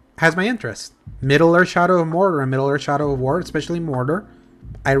this has my interest. Middle-earth Shadow of Mordor and Middle-earth Shadow of War, especially Mordor,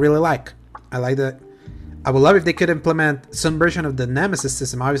 I really like. I like that. I would love if they could implement some version of the Nemesis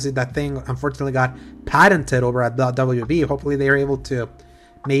system. Obviously, that thing unfortunately got patented over at WB. Hopefully, they're able to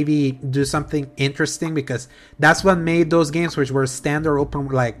maybe do something interesting, because that's what made those games, which were standard open,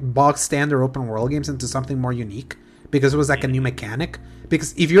 like box standard open world games, into something more unique, because it was like a new mechanic.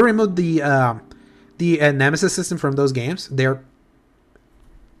 Because if you remove the Nemesis system from those games, they're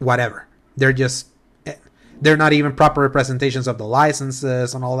whatever. They're not even proper representations of the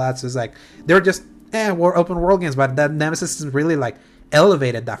licenses and all that. So it's like, they're just we're open world games, but that Nemesis system really like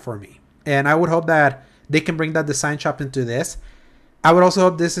elevated that for me. And I would hope that they can bring that design shop into this. I would also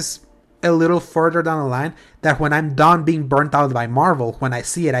hope this is a little further down the line, that when I'm done being burnt out by Marvel, when I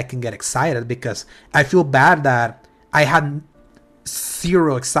see it, I can get excited, because I feel bad that I had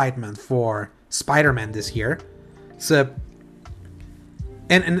zero excitement for Spider-Man this year. So,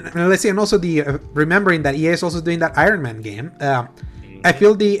 and let's see, and also the remembering that EA is also doing that Iron Man game. I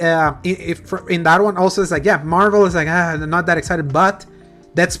feel in that one also, it's like, yeah, Marvel is like, not that excited, but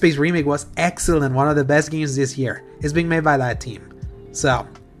Dead Space Remake was excellent, one of the best games this year. It's being made by that team. So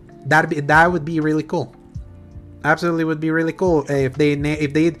that would be really cool. Absolutely would be really cool if they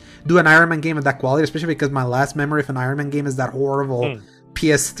do an Iron Man game of that quality, especially because my last memory of an Iron Man game is that horrible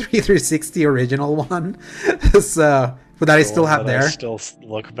PS3 360 original one. So, but that I still have there. I still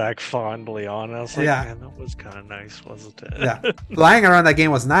look back fondly on. I was like, man, that was kind of nice, wasn't it? Yeah, flying around that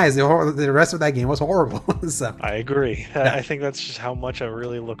game was nice. The rest of that game was horrible. So I agree. Yeah. I think that's just how much I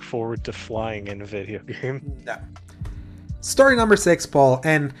really look forward to flying in a video game. Yeah. Story number 6, Paul,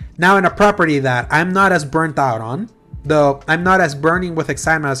 and now in a property that I'm not as burnt out on, though I'm not as burning with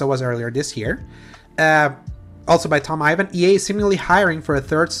excitement as I was earlier this year. Also by Tom Ivan, EA is seemingly hiring for a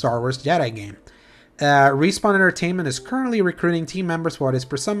third Star Wars Jedi game. Respawn Entertainment is currently recruiting team members for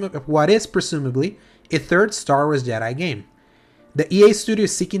what is presumably a third Star Wars Jedi game. The EA studio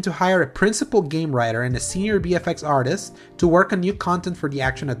is seeking to hire a principal game writer and a senior VFX artist to work on new content for the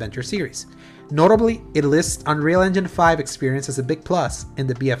action-adventure series. Notably, it lists Unreal Engine 5 experience as a big plus in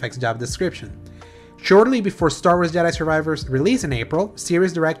the VFX job description. Shortly before Star Wars Jedi Survivor's release in April,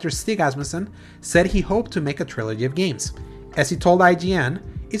 series director Stig Asmussen said he hoped to make a trilogy of games. As he told IGN,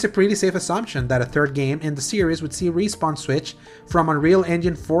 it's a pretty safe assumption that a third game in the series would see Respawn switch from Unreal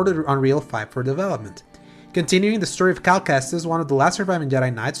Engine 4 to Unreal 5 for development. Continuing the story of Cal Kestis, one of the last surviving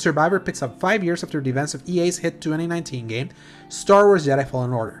Jedi Knights, Survivor picks up 5 years after the events of EA's hit 2019 game, Star Wars Jedi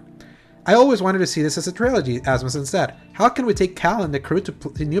Fallen Order. I always wanted to see this as a trilogy, Asmussen said. How can we take Cal and the crew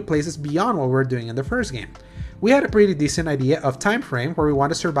to new places beyond what we were doing in the first game? We had a pretty decent idea of time frame where we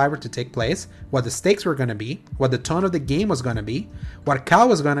wanted Survivor to take place, what the stakes were going to be, what the tone of the game was going to be, what Cal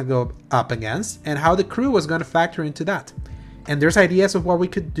was going to go up against, and how the crew was going to factor into that. And there's ideas of what we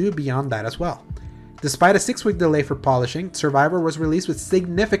could do beyond that as well. Despite a 6-week delay for polishing, Survivor was released with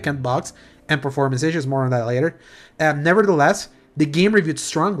significant bugs and performance issues, more on that later. Nevertheless, the game reviewed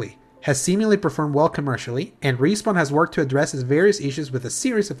strongly, has seemingly performed well commercially, and Respawn has worked to address its various issues with a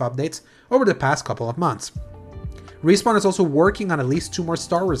series of updates over the past couple of months. Respawn is also working on at least 2 more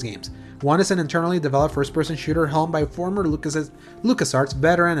Star Wars games. One is an internally developed first-person shooter helmed by former LucasArts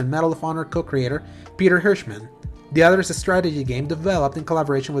veteran and Medal of Honor co-creator Peter Hirschman. The other is a strategy game developed in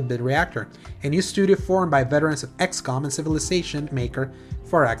collaboration with BitReactor, a new studio formed by veterans of XCOM and Civilization maker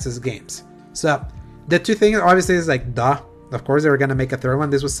Firaxis Games. So, the two things obviously is like, duh. Of course they were going to make a third one.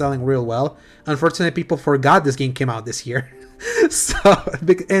 This was selling real well. Unfortunately, people forgot this game came out this year. So,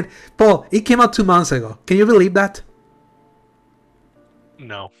 and Paul, it came out 2 months ago. Can you believe that?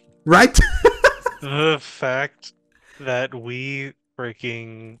 No. Right? The fact that we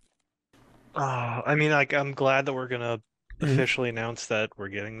freaking... I mean, like, I'm glad that we're gonna officially announce that we're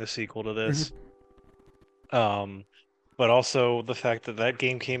getting the sequel to this. But also the fact that that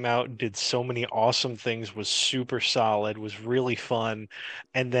game came out, did so many awesome things, was super solid, was really fun,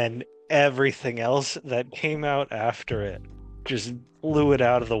 and then everything else that came out after it just blew it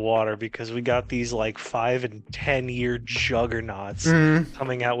out of the water because we got these like 5 and 10 year juggernauts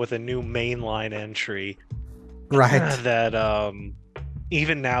coming out with a new mainline entry. Right. That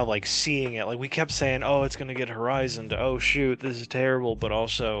even now, like, seeing it, like, we kept saying, oh, it's gonna get Horizon to, oh shoot, this is terrible, but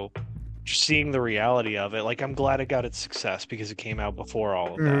also just seeing the reality of it, like, I'm glad it got its success because it came out before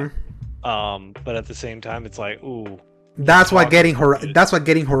all of that. But at the same time, it's like, ooh, that's what getting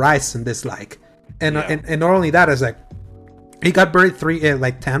Horizon is like. And not only that, it's like it got buried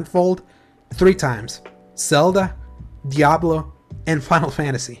tenfold 3 times. Zelda, Diablo, and Final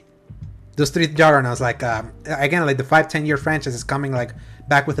Fantasy. Those 3 juggernauts, like again, like the 5-10 year franchise is coming like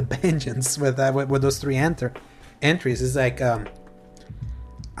back with a vengeance with those 3 entries. It's like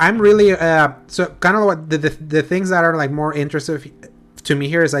I'm really so kind of what the things that are like more interesting to me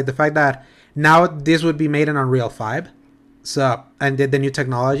here is like the fact that now this would be made in Unreal 5, so and the new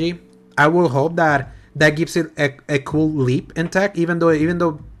technology. I will hope that gives it a cool leap in tech, even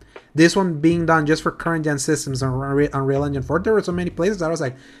though this one being done just for current gen systems on Unreal Engine 4, there were so many places that I was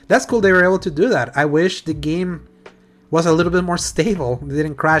like, that's cool they were able to do that. I wish the game was a little bit more stable. It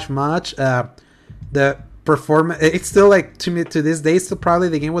didn't crash much. The performance, it's still like, to me, to this day, still probably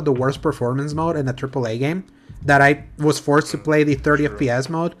the game with the worst performance mode in a AAA game that I was forced to play the 30 FPS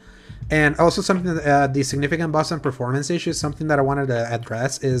mode. And also something, the significant bugs and performance issues, something that I wanted to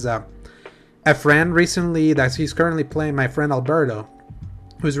address is a friend recently that he's currently playing, my friend Alberto,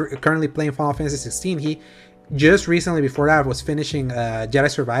 who's currently playing Final Fantasy 16, he just recently before that was finishing Jedi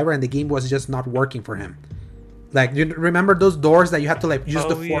Survivor, and the game was just not working for him. Like, you remember those doors that you had to like use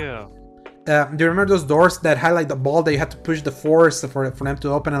the force? Yeah. Do you remember those doors that had like the ball that you had to push the force for them to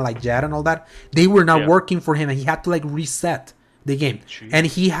open and like jet and all that? They were not working for him, and he had to like reset the game. Jeez. And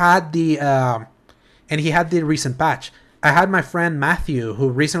he had the recent patch. I had my friend Matthew, who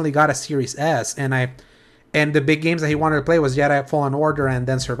recently got a Series S, and the big games that he wanted to play was Jedi Fallen Order and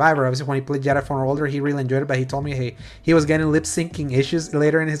then Survivor. Obviously, when he played Jedi Fallen Order, he really enjoyed it, but he told me he was getting lip syncing issues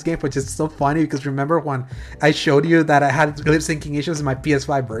later in his game, which is so funny because remember when I showed you that I had lip syncing issues in my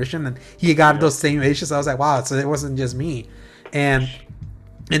PS5 version, and he got those same issues. I was like, wow, so it wasn't just me. And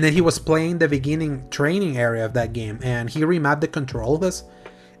then he was playing the beginning training area of that game, and he remapped the controls.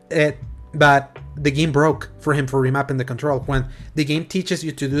 But the game broke for him for remapping the control. When the game teaches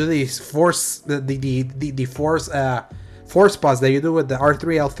you to do these force force spots that you do with the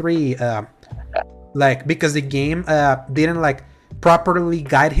R3L3, like because the game didn't like properly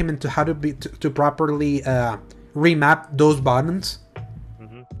guide him into how to properly remap those buttons.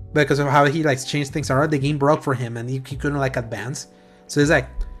 because of how he like changed things around. The game broke for him, and he couldn't like advance. So it's like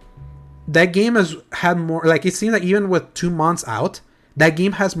that game has had more. Like it seems like even with 2 months out, that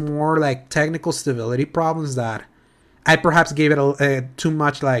game has more like technical stability problems that I perhaps gave it a too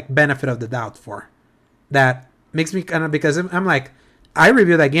much like benefit of the doubt for. That makes me kind of, because I'm like, I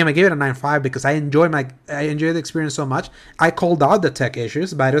reviewed that game. I gave it a 9.5 because I enjoyed the experience so much. I called out the tech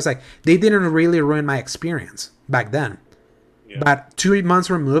issues, but it was like they didn't really ruin my experience back then. Yeah. But 2 months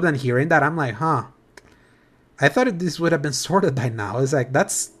removed and hearing that, I'm like, huh. I thought this would have been sorted by now. It's like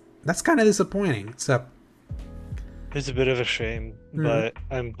that's kind of disappointing. So it's a bit of a shame, but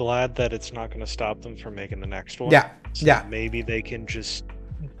I'm glad that it's not going to stop them from making the next one. Yeah, so yeah. Maybe they can just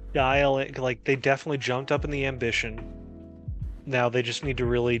dial it. Like they definitely jumped up in the ambition. Now they just need to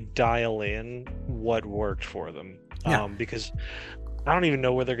really dial in what worked for them. Yeah. Because I don't even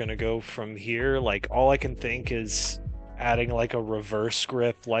know where they're going to go from here. Like all I can think is adding like a reverse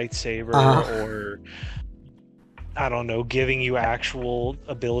grip lightsaber or I don't know, giving you actual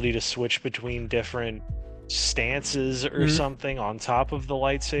ability to switch between different stances or something on top of the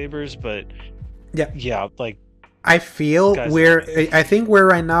lightsabers. But yeah, like I feel I think we're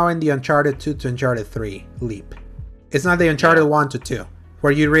right now in the Uncharted 2 to Uncharted 3 leap. It's not the Uncharted 1 to 2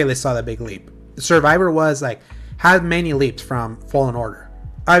 where you really saw the big leap. Survivor was like had many leaps from Fallen Order.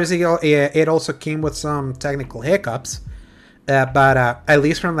 Obviously, it also came with some technical hiccups, but at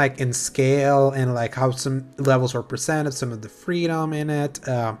least from like in scale and like how some levels were presented, some of the freedom in it,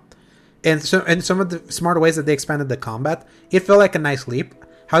 and some of the smart ways that they expanded the combat, it felt like a nice leap.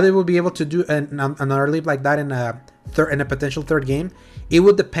 How they will be able to do another leap like that in a potential third game, it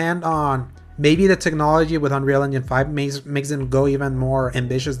would depend on. Maybe the technology with Unreal Engine 5 makes them go even more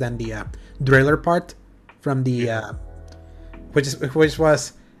ambitious than the driller part from the which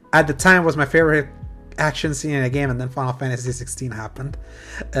was at the time was my favorite action scene in a game, and then Final Fantasy 16 happened.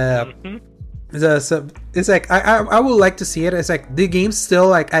 So it's like I would like to see it. It's like the game still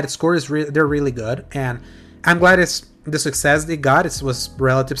like at its core is they're really good, and I'm glad it's the success they got. It was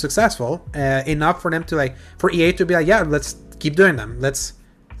relatively successful enough for them to like for EA to be like, yeah, let's keep doing them. Let's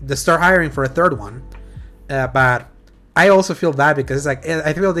start hiring for a third one. But I also feel bad because it's like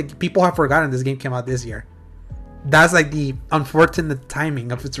I feel like people have forgotten this game came out this year. That's like the unfortunate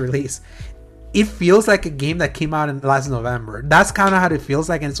timing of its release. It feels like a game that came out in last November. That's kind of how it feels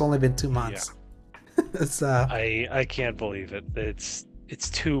like, and it's only been 2 months. Yeah. It's, I can't believe it. It's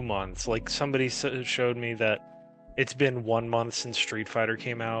 2 months. Like somebody showed me that it's been 1 month since Street Fighter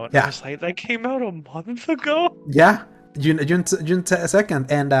came out. Yeah. I was like, that came out a month ago? Yeah. June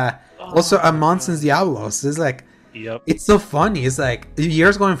 2nd, and also a month since Diablos. It's like, it's so funny. It's like the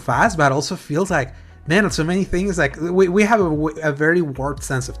year's going fast, but it also feels like, man, so many things. Like we have a very warped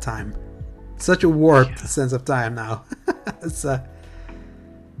sense of time. Such a warped sense of time now. It's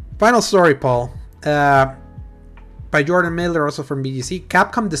final story, Paul. By Jordan Miller, also from BGC.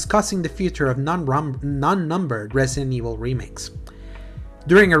 Capcom discussing the future of non-numbered Resident Evil remakes.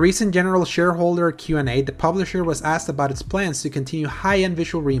 During a recent general shareholder Q&A, the publisher was asked about its plans to continue high-end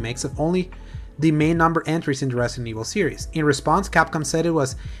visual remakes of only the main number entries in the Resident Evil series. In response, Capcom said it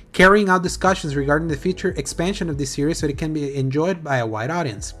was carrying out discussions regarding the future expansion of this series so it can be enjoyed by a wide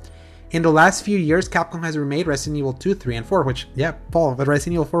audience. In the last few years, Capcom has remade Resident Evil 2, 3, and 4, which, yeah, Paul, but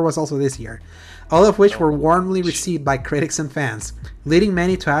Resident Evil 4 was also this year, all of which were warmly received by critics and fans, leading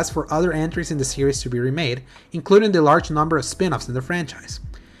many to ask for other entries in the series to be remade, including the large number of spin-offs in the franchise.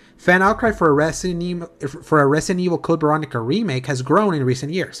 Fan outcry for a Resident Evil Code Veronica remake has grown in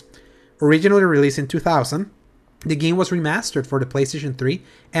recent years. Originally released in 2000, the game was remastered for the PlayStation 3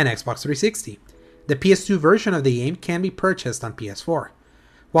 and Xbox 360. The PS2 version of the game can be purchased on PS4.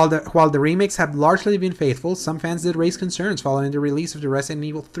 While the remakes have largely been faithful, some fans did raise concerns following the release of the Resident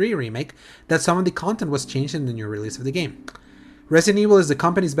Evil 3 remake that some of the content was changed in the new release of the game. Resident Evil is the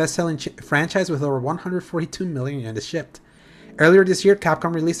company's best-selling franchise with over 142 million units shipped. Earlier this year,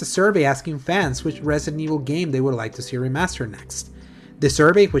 Capcom released a survey asking fans which Resident Evil game they would like to see remastered next. The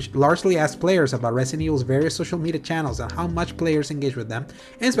survey, which largely asked players about Resident Evil's various social media channels and how much players engage with them,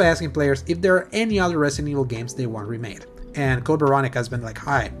 ends by asking players if there are any other Resident Evil games they want remade. And Code Veronica has been like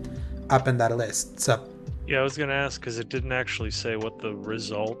high up in that list. So yeah, I was gonna ask because it didn't actually say what the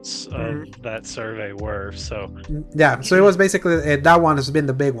results of that survey were. So yeah, so it was basically that one has been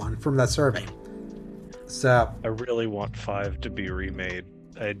the big one from that survey. So I really want 5 to be remade.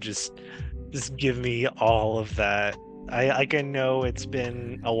 I just give me all of that. I know it's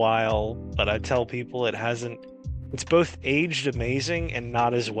been a while, but I tell people it hasn't. It's both aged amazing and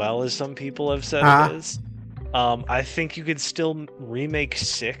not as well as some people have said it is. I think you could still remake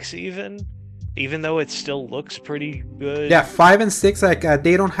 6 even, even though it still looks pretty good. Yeah, 5 and 6, like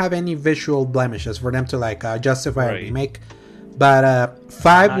they don't have any visual blemishes for them to like justify a remake. But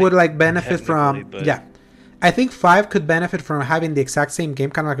 5 would like benefit from I think 5 could benefit from having the exact same game,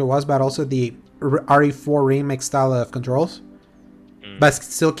 kind of like it was, but also the RE4 remake style of controls. But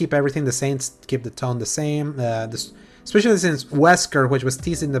still keep everything the same, keep the tone the same. Especially since Wesker, which was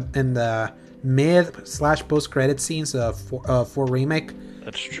teased in the mid/post credit scenes of 4 remake.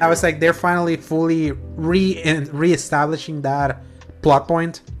 That's true. I was like, they're finally fully re-establishing that plot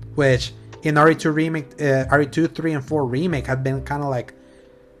point, which in RE2 remake, RE2, 3, and 4 remake had been kind of like,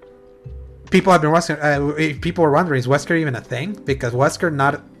 people have been wondering, people were wondering, is Wesker even a thing? Because Wesker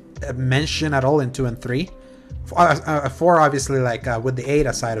not mentioned at all in 2 and 3. 4 obviously like with the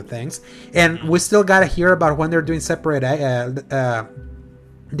Ada side of things, and we still gotta hear about when they're doing separate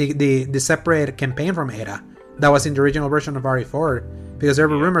the separate campaign from Ada that was in the original version of RE4, because there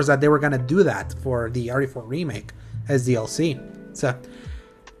were rumors that they were gonna do that for the RE4 remake as DLC. So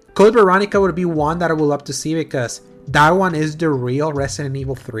Code Veronica would be one that I would love to see, because that one is the real Resident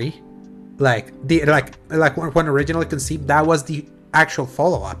Evil 3. Like when originally conceived, that was the actual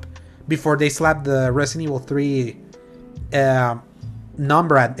follow-up before they slapped the Resident Evil 3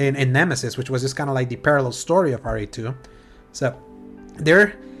 number in Nemesis, which was just kind of like the parallel story of RE2. So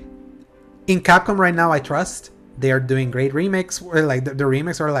they're in Capcom right now. I trust they are doing great remakes. Like the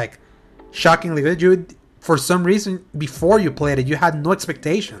remakes are like shockingly good. You, for some reason, before you played it, you had no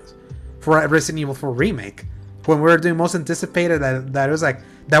expectations for a Resident Evil 4 remake. When we were doing most anticipated, that it was like,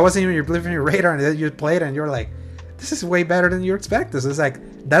 that wasn't even your radar, and then you played it and you're like, this is way better than you expect. This is like,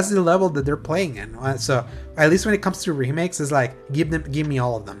 that's the level that they're playing in. So at least when it comes to remakes, it's like, give me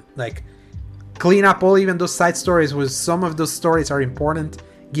all of them. Like, clean up all even those side stories, where some of those stories are important.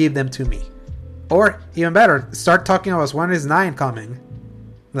 Give them to me. Or even better, start talking about when is 9 coming.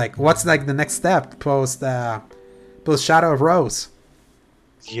 Like, what's like the next step post Shadow of Rose?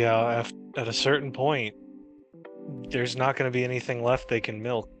 Yeah, at a certain point, there's not going to be anything left they can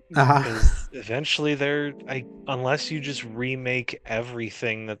milk. Because eventually unless you just remake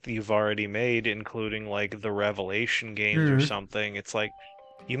everything that you've already made, including like the Revelation games or something, it's like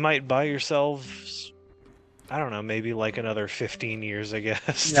you might buy yourselves, I don't know, maybe like another 15 years, I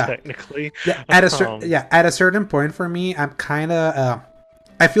guess, technically. Yeah, at a certain point for me, I'm kind of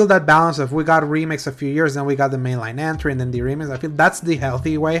I feel that balance of, we got remakes a few years, then we got the mainline entry, and then the remakes. I feel that's the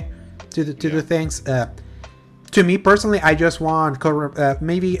healthy way to do things. To me personally, I just want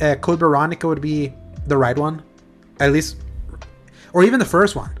maybe Code Veronica would be the right one, at least, or even the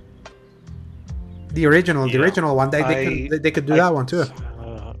first one, the original one. They could do that one too.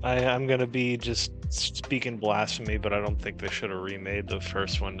 I'm gonna be just speaking blasphemy, but I don't think they should have remade the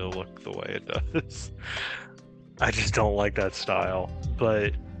first one to look the way it does. I just don't like that style.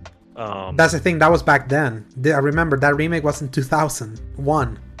 But that's the thing. That was back then. I remember that remake was in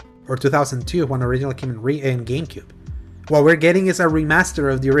 2001. Or 2002, when originally came in GameCube. What we're getting is a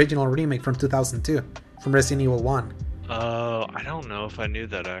remaster of the original remake from 2002, from Resident Evil 1. I don't know if I knew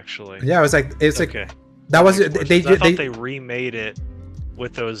that, actually. Yeah, it was like, okay. That was I thought they remade it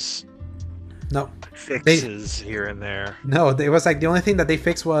with those fixes here and there. No, it was like the only thing that they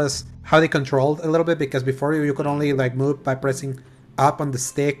fixed was how they controlled a little bit, because before you could only like move by pressing up on the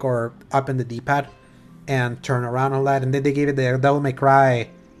stick or up in the D-pad and turn around on that, and then they gave it the Devil May Cry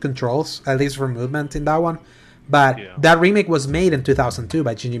controls, at least for movement in that one. But that remake was made in 2002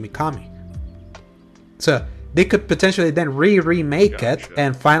 by Shinji Mikami, so they could potentially then remake it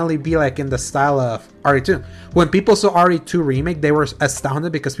and finally be like in the style of RE2. When people saw RE2 remake, they were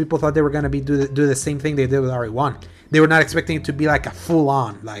astounded, because people thought they were going to do the same thing they did with RE1. They were not expecting it to be like a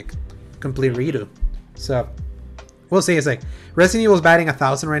full-on like complete redo. So we'll see. It's like Resident Evil's batting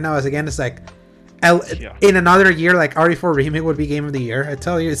 1,000 right now. As again, it's like, in another year, like RE4 remake would be game of the year. I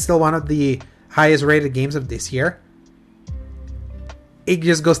tell you, it's still one of the highest rated games of this year. It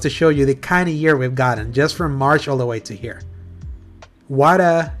just goes to show you the kind of year we've gotten, just from March all the way to here. What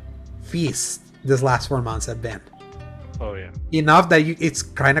a feast this last 4 months have been. Oh yeah. Enough that it's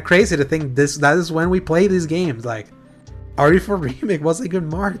kind of crazy to think that is when we play these games. Like, RE4 remake was like in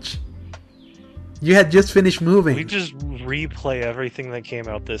March. You had just finished moving. We just replay everything that came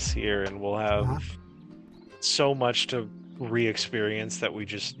out this year, and we'll have so much to re-experience that we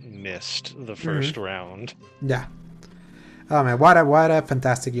just missed the first round. Yeah. Oh man, what a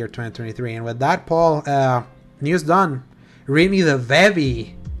fantastic year 2023. And with that, Paul, news done. Read me the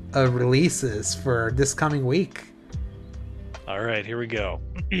bevy of releases for this coming week. All right, here we go.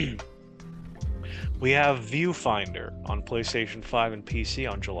 We have Viewfinder on PlayStation 5 and PC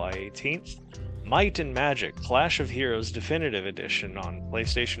on July 18th. Might and Magic Clash of Heroes Definitive Edition on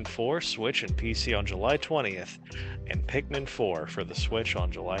PlayStation 4, Switch, and PC on July 20th, and Pikmin 4 for the Switch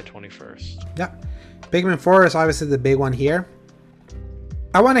on July 21st. Yeah, Pikmin 4 is obviously the big one here.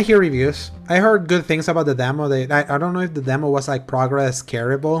 I want to hear reviews. I heard good things about the demo. I don't know if the demo was like progress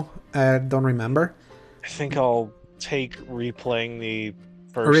carryable. I don't remember. I think I'll take replaying the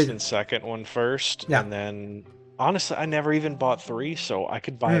first and second one first, and then honestly, I never even bought 3, so I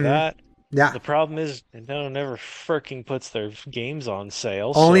could buy that. Yeah. The problem is Nintendo never freaking puts their games on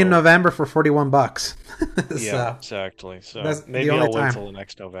sale. Only in November for $41. Yeah, exactly. So maybe I'll wait till the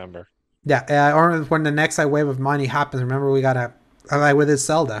next November. Yeah, or when the next wave of money happens. Remember, we gotta like with this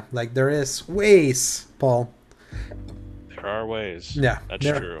Zelda. Like there is ways, Paul. There are ways. Yeah, that's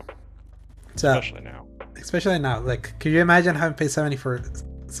true. So, especially now. Like, could you imagine having paid $70 for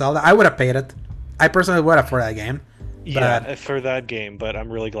Zelda? I would have paid it. I personally would have for that game. Yeah, for that game, but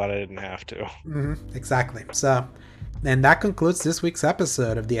I'm really glad I didn't have to. Exactly. So, and that concludes this week's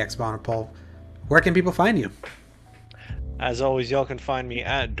episode of the Exponent Poll. Where can people find you? As always, y'all can find me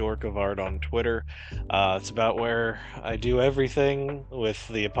at Dork of Art on Twitter. It's about where I do everything with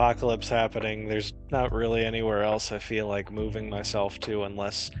the apocalypse happening. There's not really anywhere else I feel like moving myself to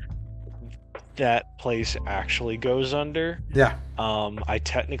unless that place actually goes under. Yeah. I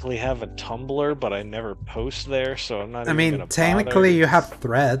technically have a Tumblr, but I never post there, so I'm not. I mean, technically, you have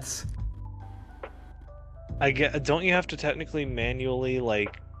Threads. Don't you have to technically manually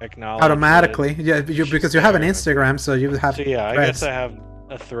like acknowledge automatically? Yeah, because you have an Instagram, so you have. So yeah, Threads. I guess I have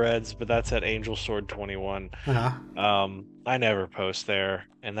a Threads, but that's at Angel Sword 21. I never post there,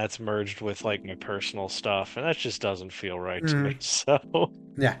 and that's merged with like my personal stuff, and that just doesn't feel right to me. So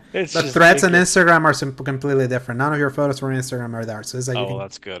yeah, but Threads and Instagram are completely different. None of your photos from Instagram are there, so it's like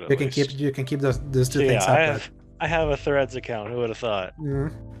that's good. You can keep those two things separate. I have a Threads account. Who would have thought?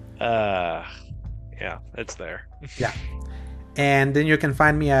 Yeah, it's there. Yeah. And then you can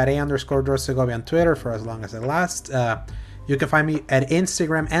find me at _Dorsegovia on Twitter for as long as it lasts. You can find me at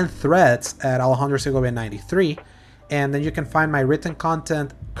Instagram and Threads at AlejandroSegovia93. And then you can find my written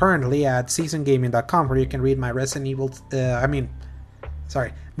content currently at seasongaming.com, where you can read my Resident Evil...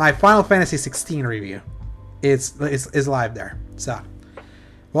 my Final Fantasy 16 review. It's live there. So,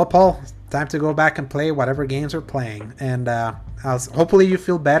 well, Paul, time to go back and play whatever games we're playing. And hopefully you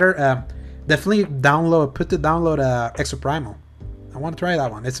feel better. Definitely download Extra Primal. I want to try that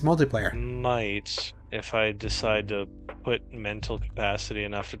one. It's multiplayer. Might, if I decide to put mental capacity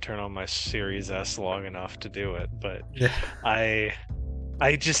enough to turn on my Series S long enough to do it. But yeah.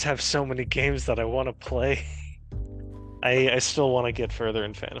 I just have so many games that I want to play. I still want to get further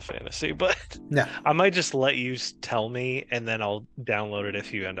in Final Fantasy, but yeah, I might just let you tell me, and then I'll download it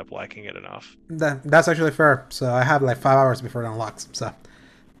if you end up liking it enough. That's actually fair. So I have like 5 hours before it unlocks. So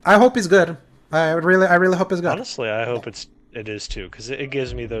I hope it's good. I really hope it's good. Honestly, I hope it is too, because it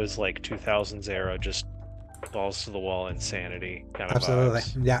gives me those like 2000s era just balls to the wall insanity kind of absolutely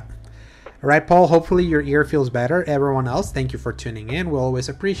vibes. Yeah. All right, Paul, hopefully your ear feels better. Everyone else, thank you for tuning in. We'll always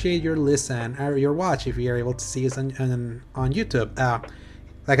appreciate your listen or your watch if you're able to see us on YouTube.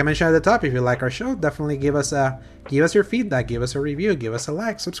 Like I mentioned at the top, if you like our show, definitely give us your feedback, give us a review, give us a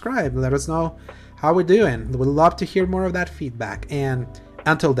like, subscribe, let us know how we're doing. We'd love to hear more of that feedback. And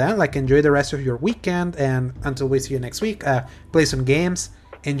until then, like, enjoy the rest of your weekend, and until we see you next week, play some games,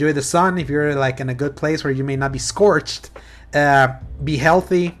 enjoy the sun if you're like in a good place where you may not be scorched, be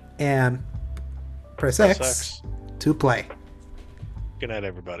healthy, and press X to play. Good night,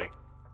 everybody.